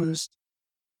used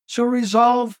to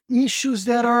resolve issues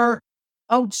that are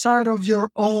outside of your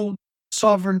own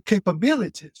sovereign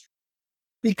capabilities.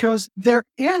 Because there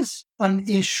is an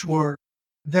issuer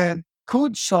that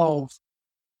could solve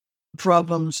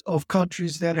problems of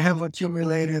countries that have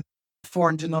accumulated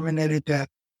foreign denominated debt.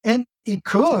 And it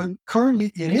could,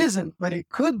 currently it isn't, but it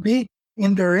could be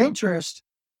in their interest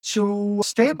to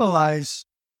stabilize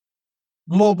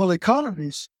global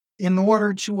economies in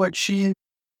order to achieve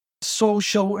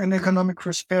social and economic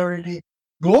prosperity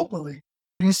globally,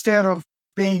 instead of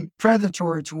being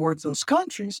predatory towards those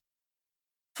countries.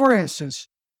 For instance,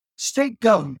 state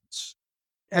governments,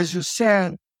 as you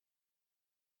said,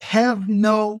 have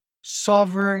no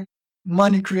sovereign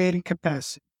money-creating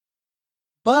capacity,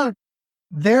 but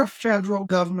their federal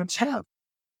governments have.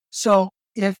 So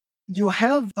if you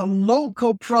have a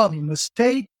local problem, a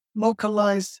state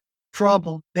localized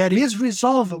problem that is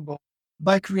resolvable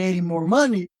by creating more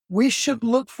money, we should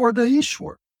look for the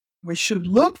issuer. We should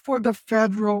look for the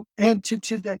federal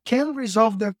entity that can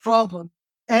resolve that problem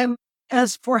and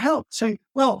ask for help. Say,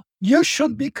 well, you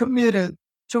should be committed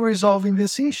to resolving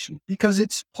this issue because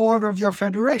it's part of your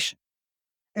federation.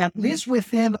 At least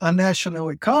within a national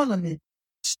economy,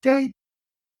 state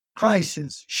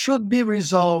crises should be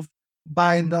resolved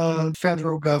by the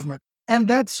federal government. And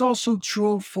that's also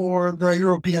true for the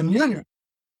European Union.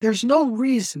 There's no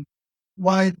reason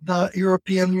why the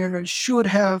European Union should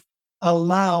have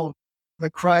allowed the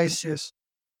crisis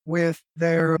with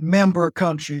their member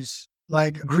countries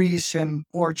like Greece and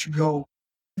Portugal.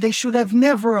 They should have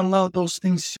never allowed those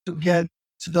things to get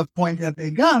to the point that they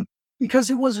got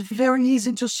because it was very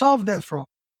easy to solve that problem.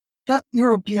 That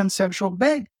European Central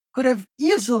Bank could have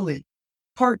easily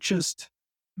purchased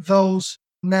those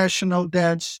national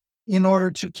debts in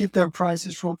order to keep their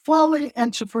prices from falling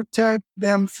and to protect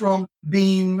them from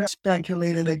being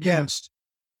speculated against.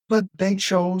 But they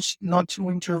chose not to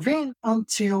intervene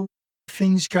until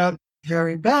things got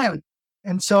very bad.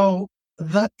 And so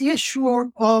the issuer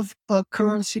of a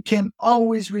currency can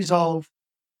always resolve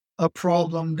a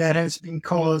problem that has been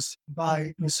caused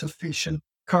by insufficient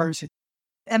currency.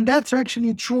 And that's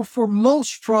actually true for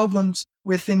most problems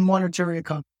within monetary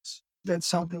economies. That's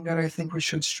something that I think we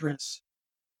should stress.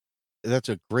 That's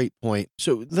a great point.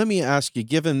 So let me ask you,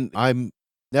 given I'm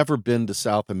never been to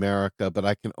South America, but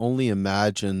I can only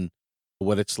imagine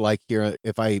what it's like here.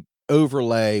 If I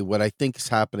overlay what I think is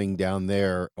happening down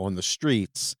there on the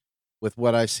streets with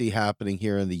what I see happening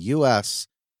here in the US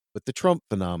with the Trump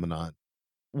phenomenon,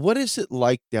 what is it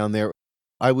like down there?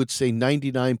 I would say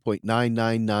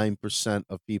 99.999%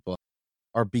 of people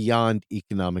are beyond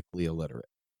economically illiterate.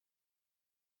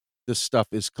 This stuff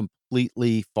is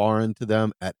completely foreign to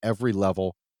them at every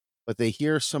level, but they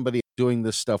hear somebody doing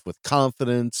this stuff with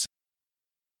confidence.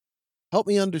 Help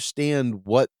me understand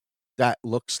what that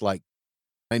looks like.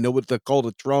 I know what the cult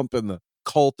of Trump and the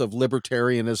cult of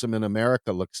libertarianism in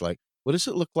America looks like. What does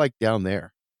it look like down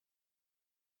there?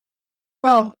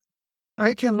 Well,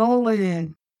 I can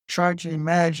only try to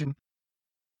imagine.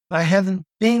 I haven't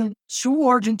been to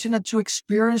Argentina to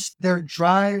experience their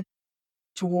drive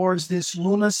towards this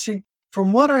lunacy.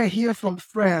 From what I hear from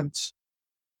friends,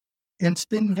 it's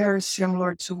been very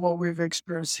similar to what we've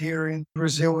experienced here in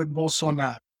Brazil with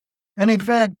Bolsonaro. And in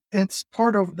fact, it's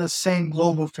part of the same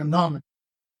global phenomenon.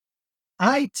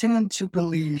 I tend to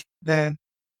believe that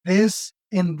this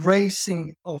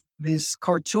embracing of these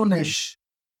cartoonish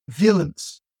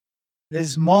villains,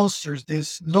 these monsters,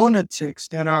 these lunatics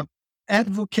that are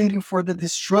advocating for the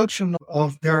destruction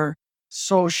of their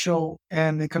social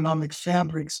and economic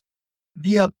fabrics,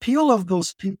 the appeal of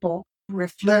those people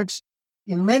reflects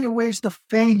in many ways the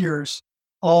failures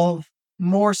of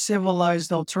more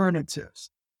civilized alternatives.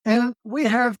 And we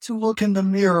have to look in the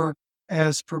mirror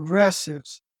as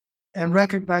progressives and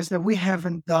recognize that we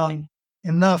haven't done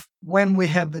enough when we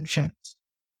had the chance.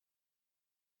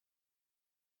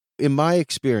 In my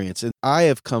experience, and I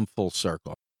have come full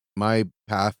circle, my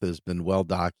path has been well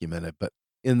documented, but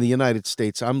in the United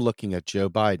States, I'm looking at Joe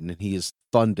Biden and he is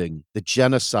funding the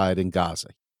genocide in Gaza.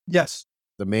 Yes.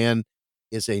 The man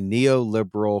is a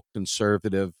neoliberal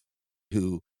conservative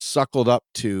who suckled up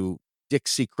to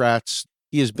Dixiecrats.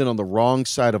 He has been on the wrong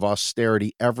side of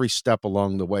austerity every step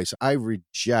along the way. So I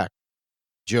reject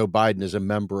Joe Biden as a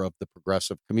member of the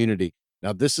progressive community.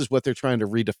 Now, this is what they're trying to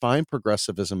redefine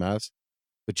progressivism as,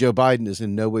 but Joe Biden is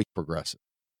in no way progressive.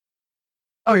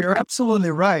 Oh, you're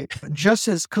absolutely right. Just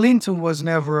as Clinton was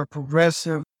never a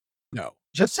progressive, No.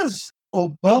 just as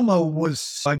Obama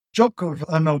was a joke of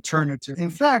an alternative. In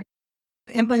fact,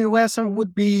 in the US, I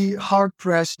would be hard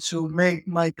pressed to make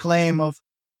my claim of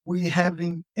we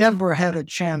having ever had a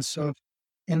chance of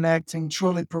enacting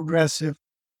truly progressive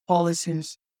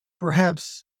policies,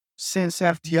 perhaps since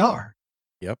FDR.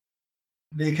 Yep.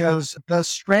 Because the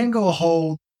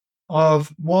stranglehold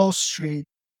of Wall Street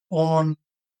on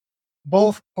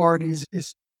both parties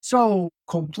is so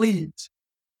complete.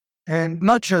 And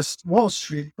not just Wall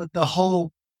Street, but the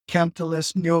whole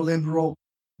capitalist neoliberal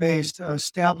based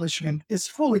establishment is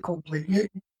fully complete.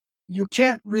 You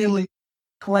can't really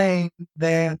claim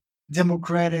that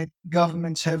democratic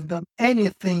governments have done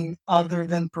anything other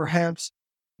than perhaps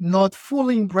not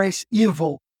fully embrace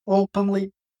evil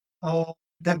openly.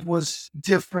 That was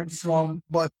different from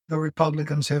what the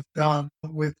Republicans have done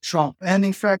with Trump. And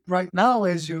in fact, right now,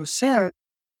 as you said,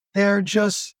 they're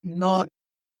just not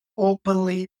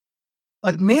openly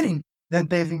admitting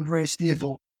that they've embraced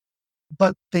evil,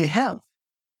 but they have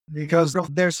because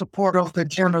of their support of the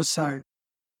genocide.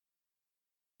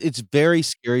 It's very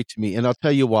scary to me, and I'll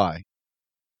tell you why.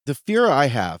 The fear I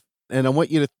have, and I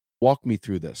want you to walk me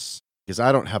through this, because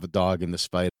I don't have a dog in this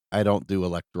fight. I don't do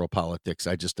electoral politics.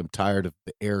 I just am tired of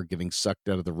the air getting sucked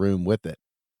out of the room with it.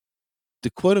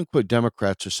 The quote unquote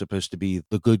Democrats are supposed to be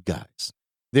the good guys.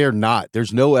 They're not.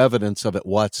 There's no evidence of it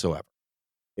whatsoever.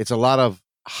 It's a lot of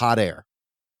hot air.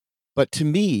 But to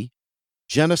me,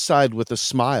 genocide with a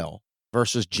smile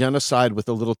versus genocide with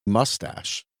a little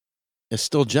mustache is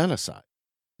still genocide.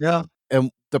 Yeah.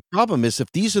 And the problem is,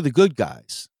 if these are the good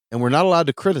guys and we're not allowed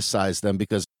to criticize them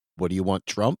because, what do you want,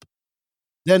 Trump?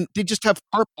 Then they just have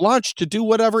carte blanche to do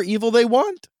whatever evil they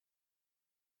want.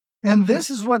 And this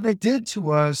is what they did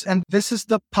to us. And this is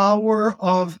the power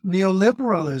of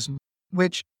neoliberalism,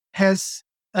 which has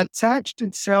attached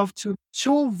itself to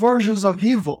two versions of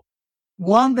evil.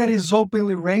 One that is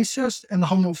openly racist and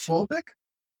homophobic,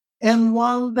 and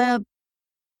one that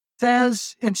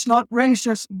says it's not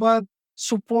racist, but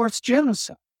supports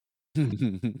genocide.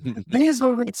 These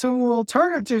are the two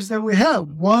alternatives that we have.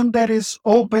 One that is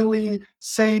openly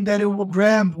saying that it will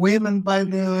grab women by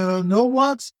the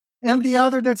know-whats, and the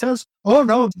other that says, oh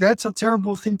no, that's a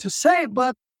terrible thing to say,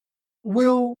 but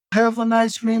we'll have an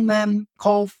ice cream and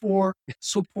call for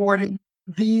supporting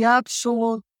the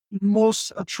absolute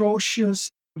most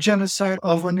atrocious genocide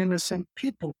of an innocent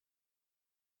people.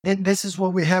 And this is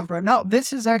what we have right now.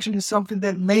 This is actually something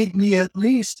that made me at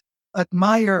least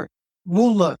admire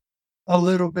Lula a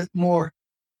little bit more.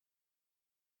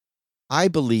 I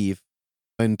believe,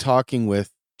 in talking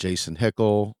with Jason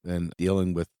Hickel and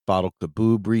dealing with Fadl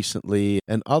Kaboub recently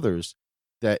and others,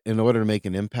 that in order to make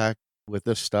an impact with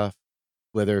this stuff,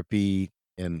 whether it be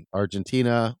in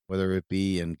Argentina, whether it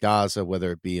be in Gaza,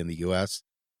 whether it be in the US,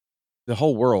 the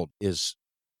whole world is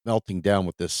melting down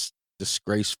with this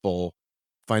disgraceful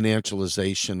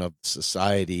financialization of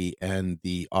society and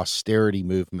the austerity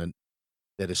movement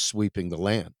that is sweeping the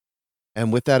land.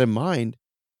 And with that in mind,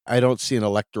 I don't see an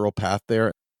electoral path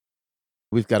there.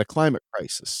 We've got a climate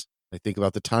crisis. I think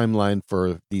about the timeline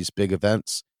for these big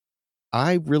events.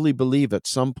 I really believe at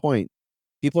some point,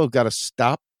 people have got to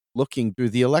stop looking through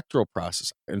the electoral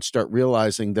process and start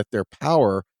realizing that their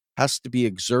power has to be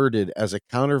exerted as a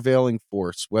countervailing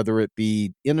force, whether it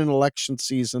be in an election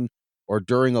season or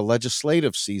during a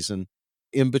legislative season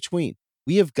in between.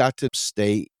 We have got to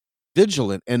stay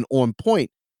vigilant and on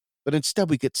point. But instead,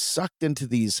 we get sucked into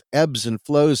these ebbs and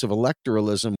flows of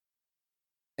electoralism,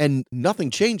 and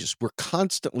nothing changes. We're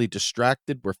constantly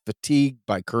distracted. We're fatigued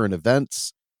by current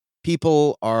events.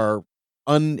 People are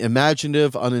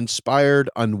unimaginative,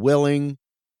 uninspired, unwilling.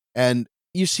 And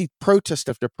you see protest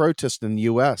after protest in the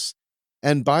U.S.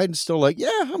 And Biden's still like,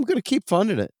 yeah, I'm going to keep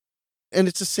funding it. And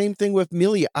it's the same thing with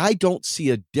Milei. I don't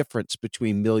see a difference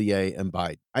between Milei and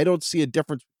Biden. I don't see a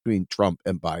difference between Trump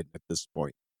and Biden at this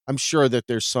point. I'm sure that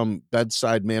there's some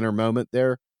bedside manner moment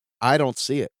there. I don't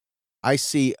see it. I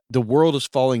see the world is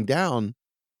falling down.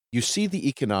 You see the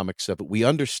economics of it. We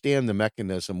understand the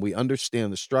mechanism. We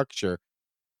understand the structure.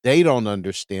 They don't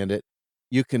understand it.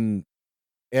 You can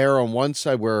err on one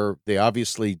side where they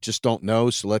obviously just don't know,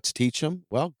 so let's teach them.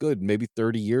 Well, good. Maybe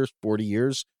 30 years, 40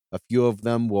 years, a few of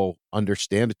them will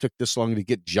understand. It took this long to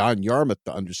get John Yarmouth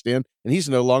to understand, and he's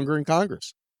no longer in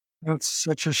Congress. That's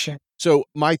such a shame. So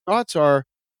my thoughts are,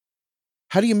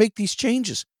 how do you make these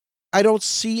changes? I don't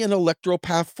see an electoral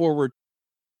path forward.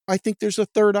 I think there's a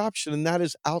third option, and that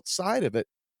is outside of it,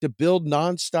 to build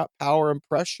nonstop power and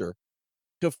pressure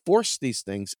to force these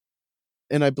things.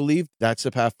 And I believe that's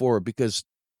a path forward, because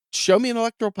show me an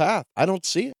electoral path. I don't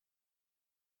see it.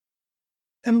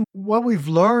 And what we've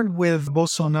learned with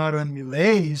Bolsonaro and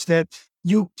Milei is that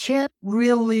you can't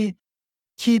really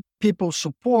keep people's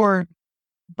support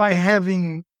by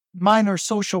having minor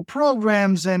social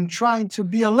programs and trying to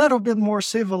be a little bit more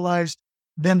civilized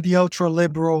than the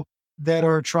ultra-liberal that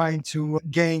are trying to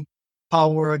gain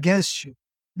power against you.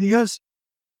 Because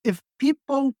if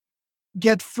people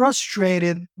get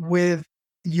frustrated with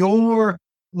your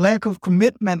lack of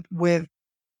commitment with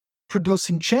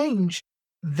producing change,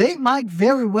 they might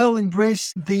very well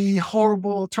embrace the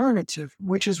horrible alternative,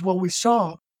 which is what we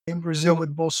saw in Brazil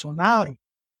with Bolsonaro.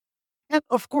 And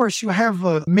of course, you have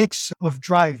a mix of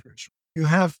drivers. You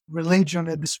have religion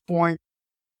at this point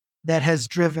that has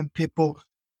driven people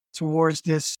towards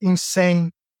this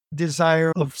insane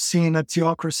desire of seeing a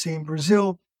theocracy in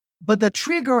Brazil. But the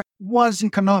trigger was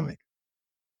economic.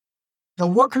 The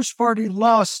Workers' Party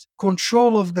lost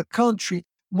control of the country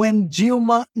when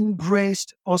Dilma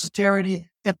embraced austerity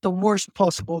at the worst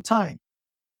possible time.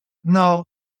 Now,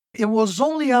 it was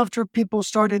only after people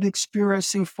started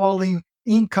experiencing falling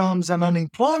incomes and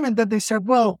unemployment that they said,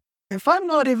 well, if I'm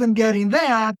not even getting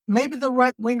that, maybe the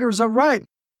right-wingers are right.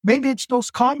 Maybe it's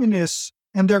those communists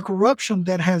and their corruption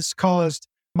that has caused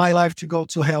my life to go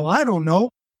to hell. I don't know.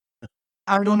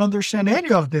 I don't understand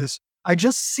any of this. I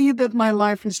just see that my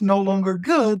life is no longer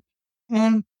good.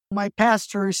 And my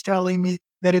pastor is telling me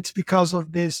that it's because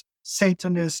of these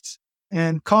Satanists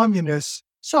and communists.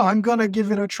 So I'm going to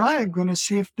give it a try. I'm going to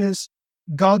see if this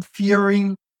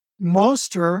God-fearing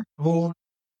monster who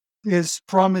is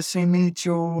promising me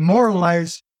to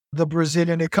moralize the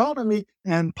Brazilian economy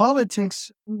and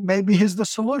politics, maybe he's the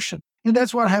solution. And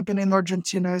that's what happened in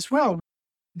Argentina as well.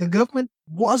 The government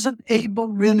wasn't able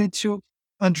really to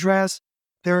address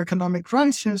their economic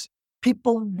crisis.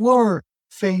 People were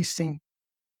facing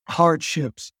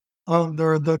hardships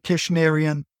under the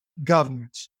Kirchnerian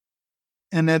governments.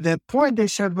 And at that point, they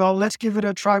said, well, let's give it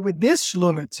a try with this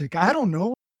lunatic. I don't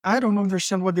know. I don't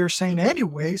understand what they're saying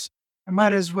anyways. I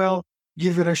might as well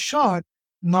give it a shot,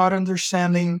 not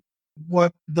understanding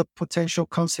what the potential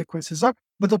consequences are.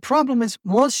 But the problem is,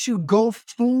 once you go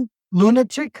full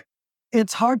lunatic,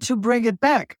 it's hard to bring it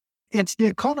back. It's the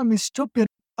economy stupid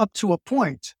up to a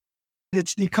point.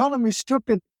 It's the economy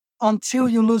stupid until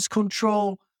you lose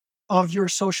control of your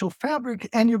social fabric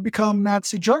and you become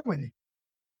Nazi Germany.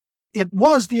 It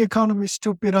was the economy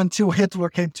stupid until Hitler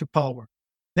came to power.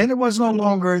 Then it was no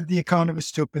longer the economy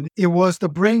stupid. It was the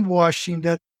brainwashing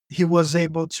that he was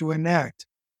able to enact.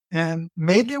 And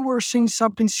maybe we're seeing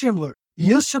something similar. It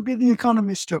used to be the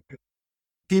economy stupid.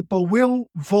 People will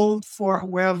vote for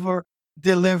whoever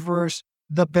delivers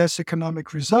the best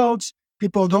economic results.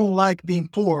 People don't like being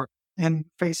poor and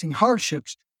facing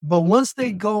hardships. But once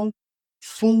they go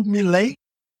full Milei,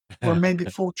 or maybe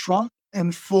full Trump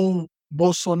and full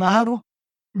Bolsonaro,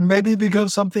 maybe it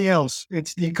becomes something else.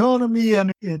 It's the economy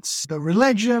and it's the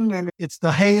religion and it's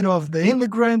the hate of the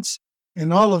immigrants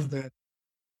and all of that.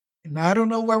 And I don't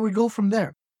know where we go from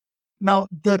there. Now,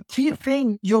 the key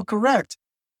thing, you're correct.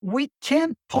 We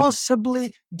can't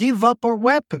possibly give up our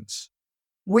weapons,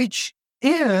 which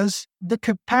is the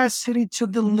capacity to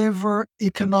deliver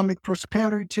economic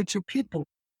prosperity to people.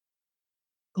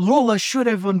 Lula should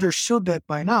have understood that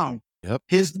by now. Yep.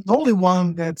 He's the only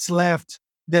one that's left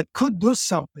that could do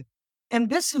something. And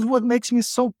this is what makes me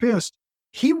so pissed.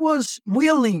 He was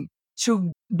willing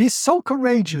to be so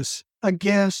courageous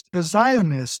against the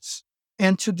Zionists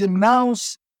and to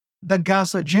denounce the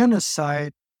Gaza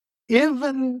genocide,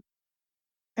 even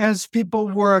as people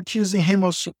were accusing him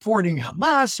of supporting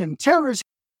Hamas and terrorism.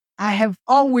 I have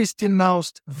always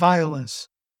denounced violence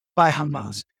by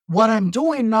Hamas. What I'm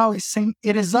doing now is saying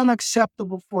it is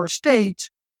unacceptable for a state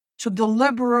to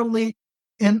deliberately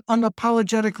and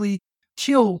unapologetically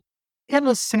kill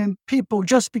innocent people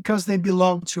just because they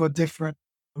belong to a different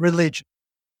religion,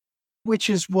 which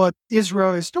is what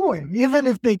Israel is doing. Even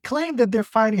if they claim that they're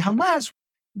fighting Hamas,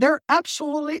 they're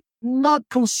absolutely not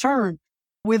concerned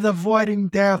with avoiding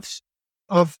deaths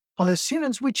of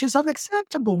Palestinians, which is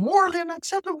unacceptable, morally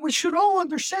unacceptable. We should all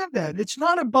understand that. It's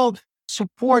not about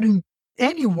supporting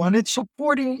anyone. It's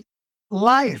supporting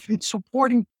life. It's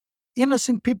supporting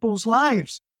innocent people's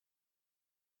lives.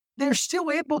 They're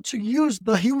still able to use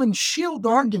the human shield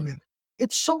argument.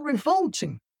 It's so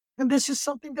revolting. And this is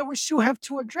something that we still have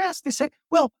to address. They say,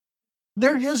 well,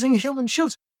 they're using human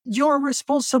shields. Your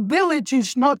responsibility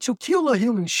is not to kill a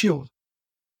human shield.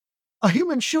 A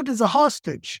human shield is a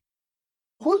hostage.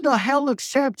 Who the hell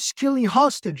accepts killing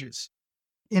hostages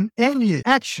in any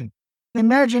action?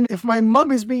 Imagine if my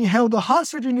mom is being held a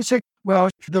hostage and you say, well,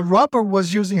 the robber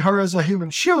was using her as a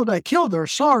human shield. I killed her.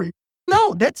 Sorry.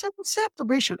 No, that's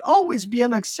unacceptable. It should always be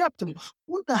unacceptable.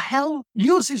 Who the hell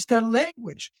uses that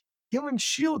language? Human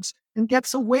shields and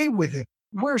gets away with it.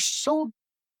 We're so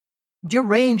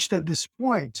deranged at this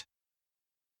point.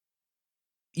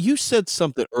 You said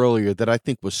something earlier that I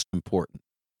think was important.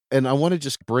 And I want to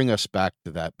just bring us back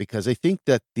to that because I think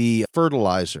that the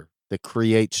fertilizer that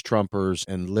creates Trumpers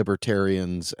and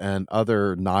libertarians and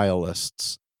other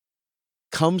nihilists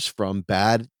comes from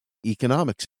bad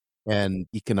economics and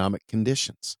economic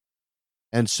conditions.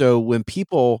 And so when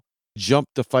people jump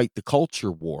to fight the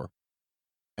culture war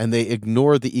and they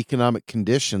ignore the economic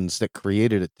conditions that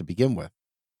created it to begin with,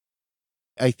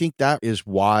 I think that is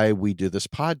why we do this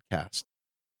podcast.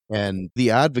 And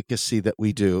the advocacy that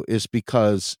we do is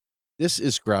because this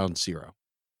is ground zero.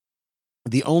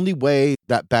 The only way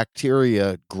that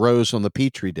bacteria grows on the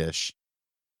petri dish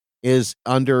is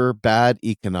under bad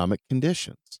economic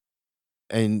conditions.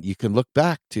 And you can look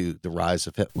back to the rise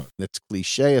of Hitler. It's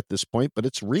cliche at this point, but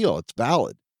it's real. It's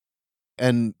valid.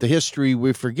 And the history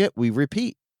we forget, we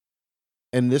repeat.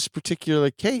 In this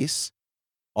particular case,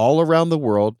 all around the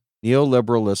world,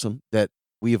 neoliberalism that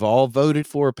we've all voted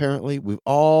for, apparently, we've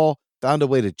all found a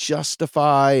way to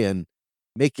justify and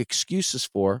make excuses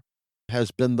for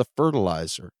has been the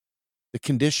fertilizer, the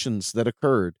conditions that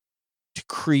occurred to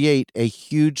create a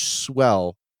huge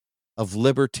swell of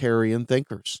libertarian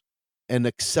thinkers and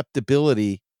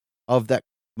acceptability of that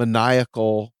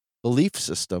maniacal belief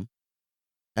system.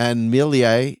 And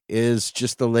Milei is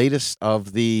just the latest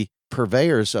of the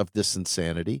purveyors of this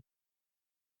insanity.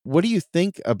 What do you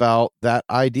think about that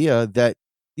idea that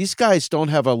these guys don't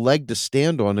have a leg to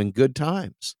stand on in good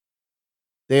times?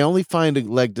 They only find a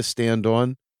leg to stand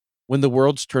on when the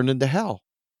world's turned into hell.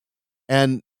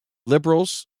 And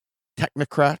liberals,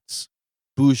 technocrats,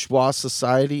 bourgeois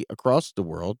society across the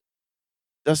world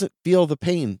doesn't feel the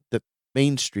pain that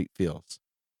Main Street feels.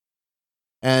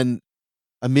 And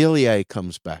a Milei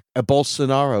comes back, a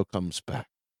Bolsonaro comes back,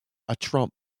 a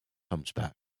Trump comes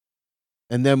back.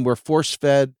 And then we're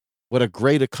force-fed what a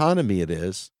great economy it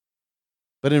is.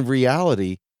 But in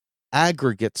reality,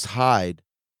 aggregates hide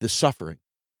the suffering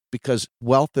because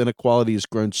wealth inequality has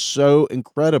grown so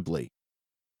incredibly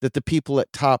that the people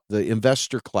at top, the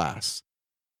investor class,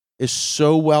 is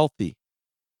so wealthy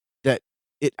that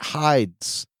it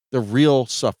hides the real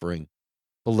suffering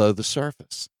below the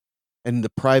surface. And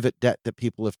the private debt that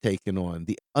people have taken on,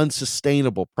 the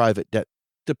unsustainable private debt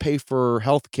to pay for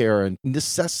healthcare and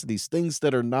necessities, things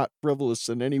that are not frivolous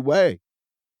in any way.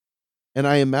 And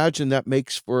I imagine that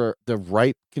makes for the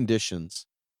ripe conditions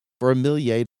for a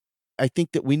Milei. I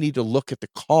think that we need to look at the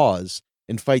cause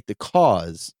and fight the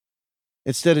cause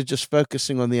instead of just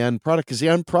focusing on the end product, because the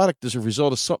end product is a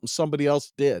result of something somebody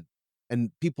else did,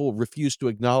 and people refuse to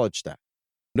acknowledge that.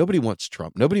 Nobody wants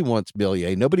Trump. Nobody wants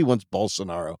Milei. Nobody wants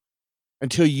Bolsonaro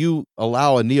until you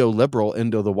allow a neoliberal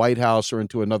into the White House or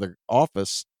into another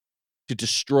office to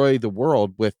destroy the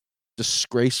world with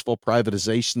disgraceful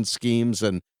privatization schemes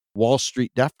and Wall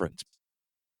Street deference.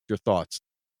 Your thoughts?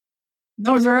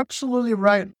 No, you're absolutely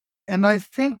right. And I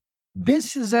think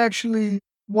this is actually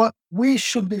what we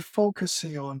should be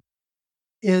focusing on,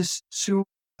 is to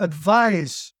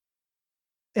advise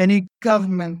any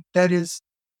government that is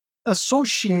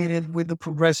associated with the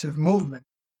progressive movement,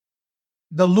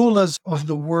 the Lulas of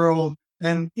the world,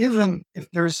 and even if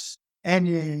there's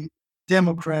any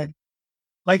Democrat,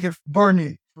 like if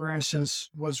Bernie, for instance,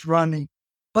 was running,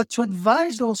 but to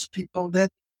advise those people that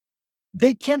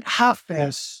they can't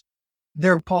half-ass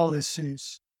their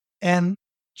policies and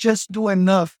just do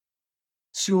enough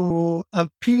to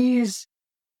appease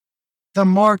the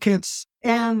markets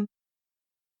and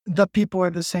the people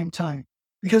at the same time,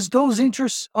 because those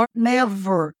interests are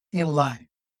never in line.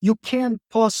 You can't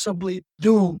possibly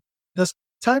do the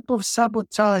type of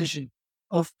sabotaging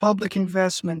of public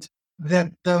investment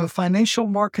that the financial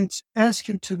markets ask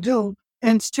you to do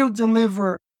and still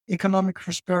deliver economic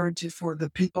prosperity for the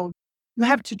people. You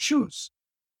have to choose.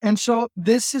 And so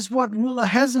this is what Lula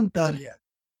hasn't done yet.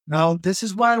 Now, this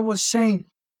is why I was saying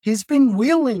he's been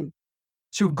willing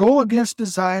to go against the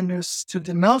Zionists, to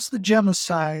denounce the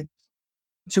genocide,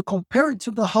 to compare it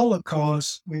to the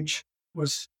Holocaust, which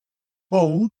was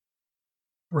bold.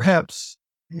 Perhaps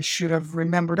he should have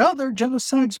remembered other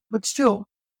genocides, but still,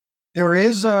 there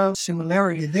is a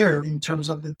similarity there in terms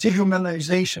of the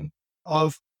dehumanization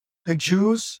of the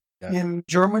Jews in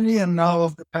Germany and now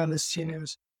of the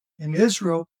Palestinians in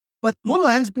Israel. But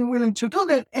Lula has been willing to do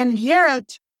that, and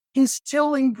yet he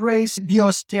still embraced the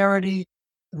austerity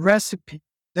recipe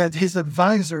that his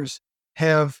advisors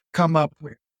have come up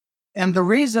with. And the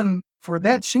reason for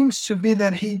that seems to be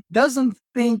that he doesn't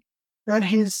think that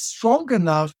he's strong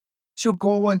enough to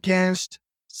go against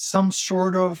some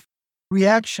sort of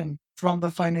reaction from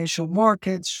the financial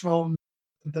markets, from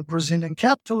the Brazilian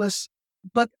capitalists.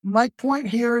 But my point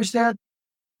here is that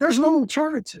there's no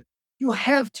alternative. You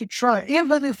have to try,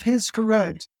 even if he's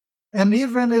correct, and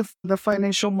even if the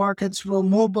financial markets will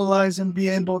mobilize and be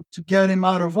able to get him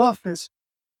out of office,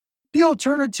 the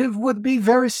alternative would be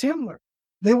very similar.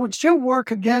 They would still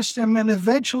work against him, and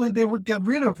eventually they would get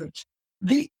rid of it.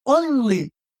 The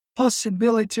only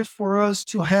possibility for us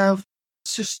to have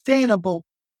sustainable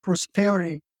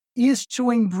prosperity is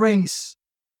to embrace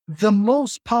the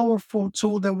most powerful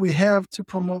tool that we have to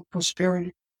promote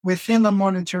prosperity within the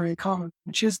monetary economy,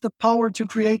 which is the power to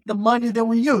create the money that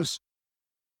we use.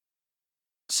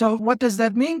 So what does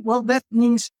that mean? Well, that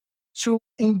means to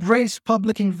embrace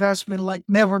public investment like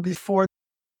never before.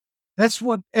 That's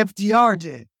what FDR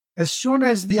did. As soon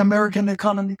as the American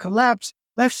economy collapsed,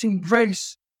 let's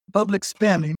embrace public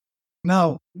spending.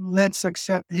 Now, let's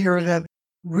accept here that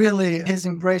really he's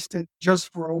embraced it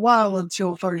just for a while until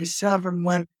 1937,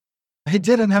 when he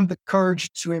didn't have the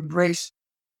courage to embrace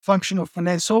functional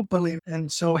finance openly.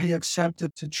 And so he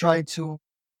accepted to try to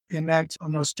enact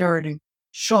an austerity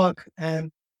shock.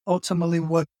 And ultimately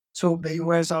what took the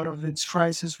U.S. out of its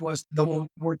crisis was the World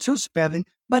War II spending.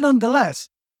 But nonetheless,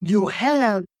 you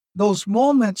had those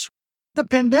moments. The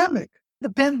pandemic. The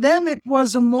pandemic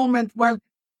was a moment where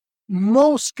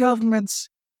most governments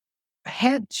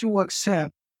had to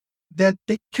accept that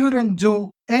they couldn't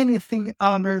do anything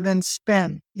other than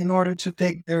spend in order to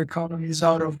take their economies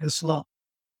out of this slump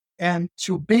and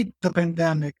to beat the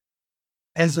pandemic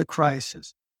as a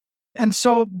crisis. And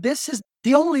so this is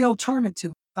the only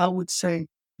alternative, I would say,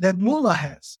 that Lula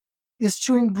has, is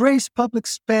to embrace public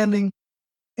spending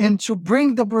and to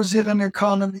bring the Brazilian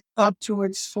economy up to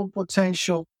its full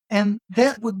potential. And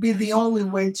that would be the only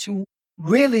way to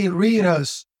really rid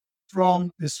us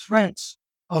from the threats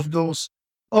of those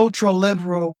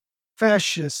ultra-liberal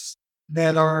fascists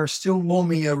that are still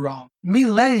looming around.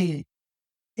 Milei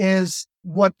is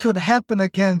what could happen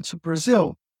again to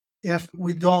Brazil if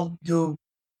we don't do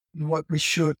what we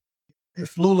should,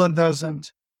 if Lula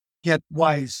doesn't get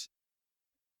wise.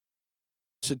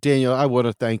 So, Daniel, I want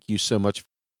to thank you so much.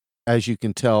 As you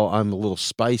can tell, I'm a little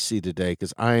spicy today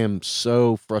because I am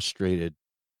so frustrated.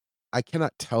 I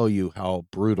cannot tell you how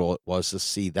brutal it was to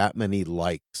see that many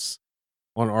likes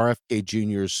on RFK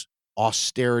Jr.'s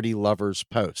austerity lovers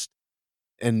post.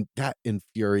 And that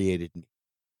infuriated me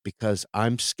because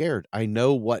I'm scared. I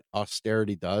know what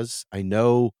austerity does. I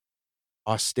know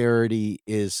austerity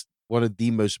is one of the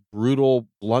most brutal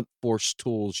blunt force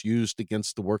tools used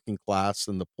against the working class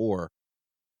and the poor.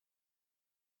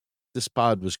 This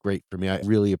pod was great for me. I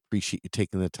really appreciate you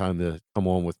taking the time to come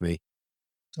on with me.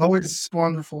 Oh, it's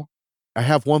wonderful. I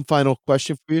have one final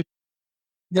question for you.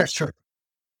 Yes, sure.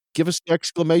 Give us the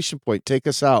exclamation point. Take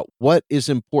us out. What is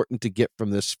important to get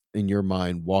from this in your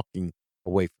mind walking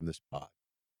away from this pod?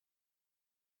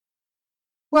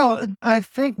 Well, I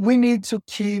think we need to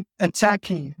keep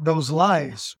attacking those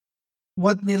lies.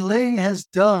 What Milei has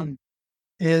done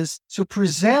is to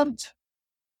present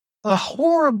a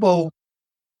horrible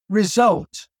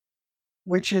result,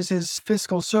 which is his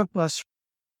fiscal surplus,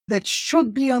 that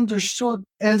should be understood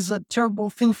as a terrible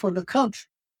thing for the country.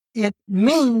 It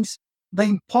means the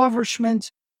impoverishment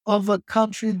of a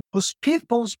country whose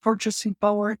people's purchasing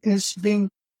power is being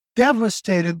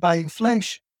devastated by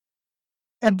inflation,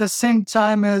 at the same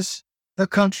time as the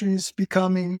country is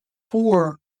becoming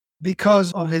poor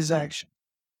because of his action.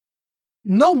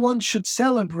 No one should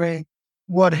celebrate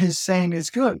what he's saying is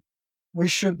good. We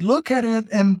should look at it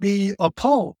and be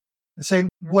appalled and say,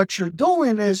 what you're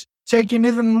doing is taking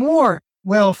even more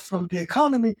wealth from the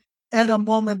economy at a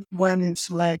moment when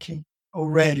it's lacking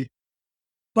already.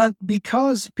 But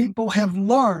because people have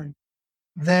learned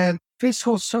that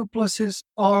fiscal surpluses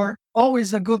are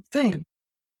always a good thing,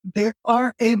 they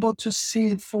are able to see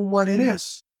it for what it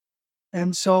is.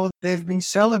 And so they've been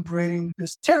celebrating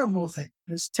this terrible thing,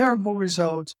 this terrible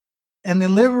result. And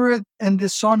illiterate and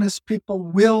dishonest people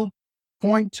will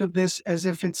point to this as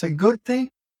if it's a good thing.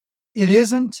 It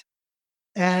isn't.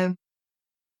 And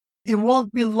it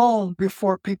won't be long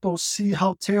before people see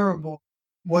how terrible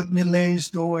what Milei is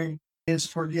doing is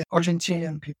for the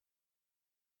Argentinian people.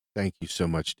 Thank you so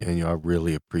much, Daniel. I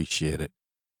really appreciate it.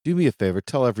 Do me a favor.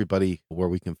 Tell everybody where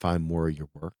we can find more of your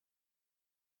work.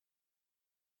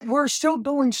 We're still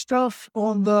doing stuff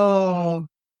on the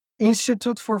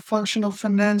Institute for Functional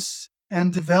Finance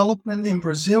and Development in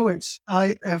Brazil. It's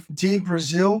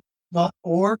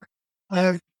ifdbrazil.org.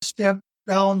 I've stepped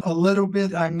down a little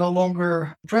bit. I'm no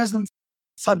longer president.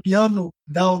 Fabiano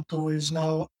Dalto is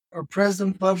now our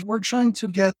president, but we're trying to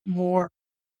get more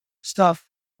stuff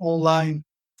online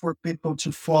for people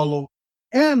to follow.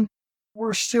 And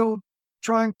we're still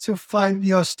trying to find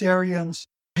the Austerians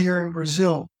here in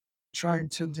Brazil, trying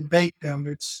to debate them.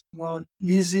 It's not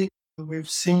easy. We've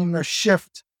seen a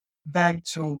shift back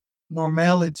to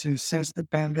normality since the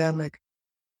pandemic.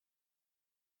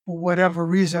 For whatever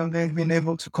reason, they've been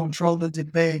able to control the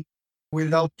debate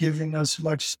without giving us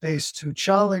much space to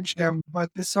challenge them. But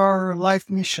it's our life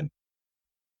mission.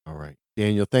 All right.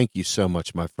 Daniel, thank you so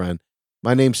much, my friend.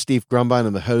 My name's Steve Grumbine.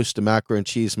 I'm the host of Macro and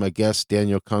Cheese. My guest,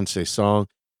 Daniel Conceição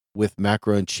with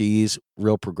Macro and Cheese.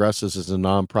 Real Progressives is a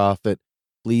nonprofit.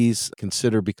 Please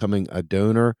consider becoming a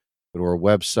donor. Go to our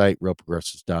website,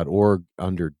 realprogressives.org,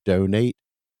 under donate.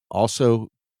 Also,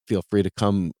 feel free to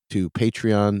come to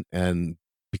Patreon and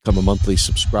become a monthly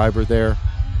subscriber there.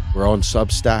 We're on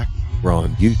Substack. We're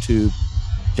on YouTube.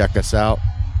 Check us out.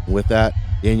 And with that,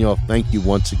 Daniel, thank you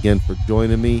once again for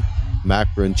joining me.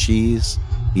 Macro and Cheese,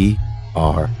 we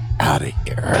are out of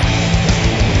here.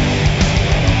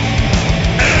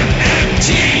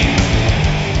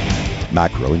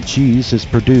 Macro and Cheese is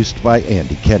produced by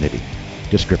Andy Kennedy.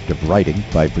 Descriptive writing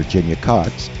by Virginia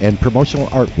Cox and promotional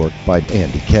artwork by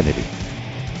Andy Kennedy.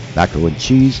 Macro and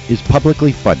Cheese is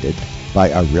publicly funded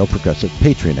by our Real Progressive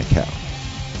Patreon account.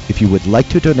 If you would like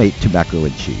to donate to Macro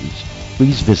and Cheese,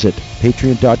 please visit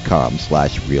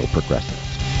patreon.com/realprogressive.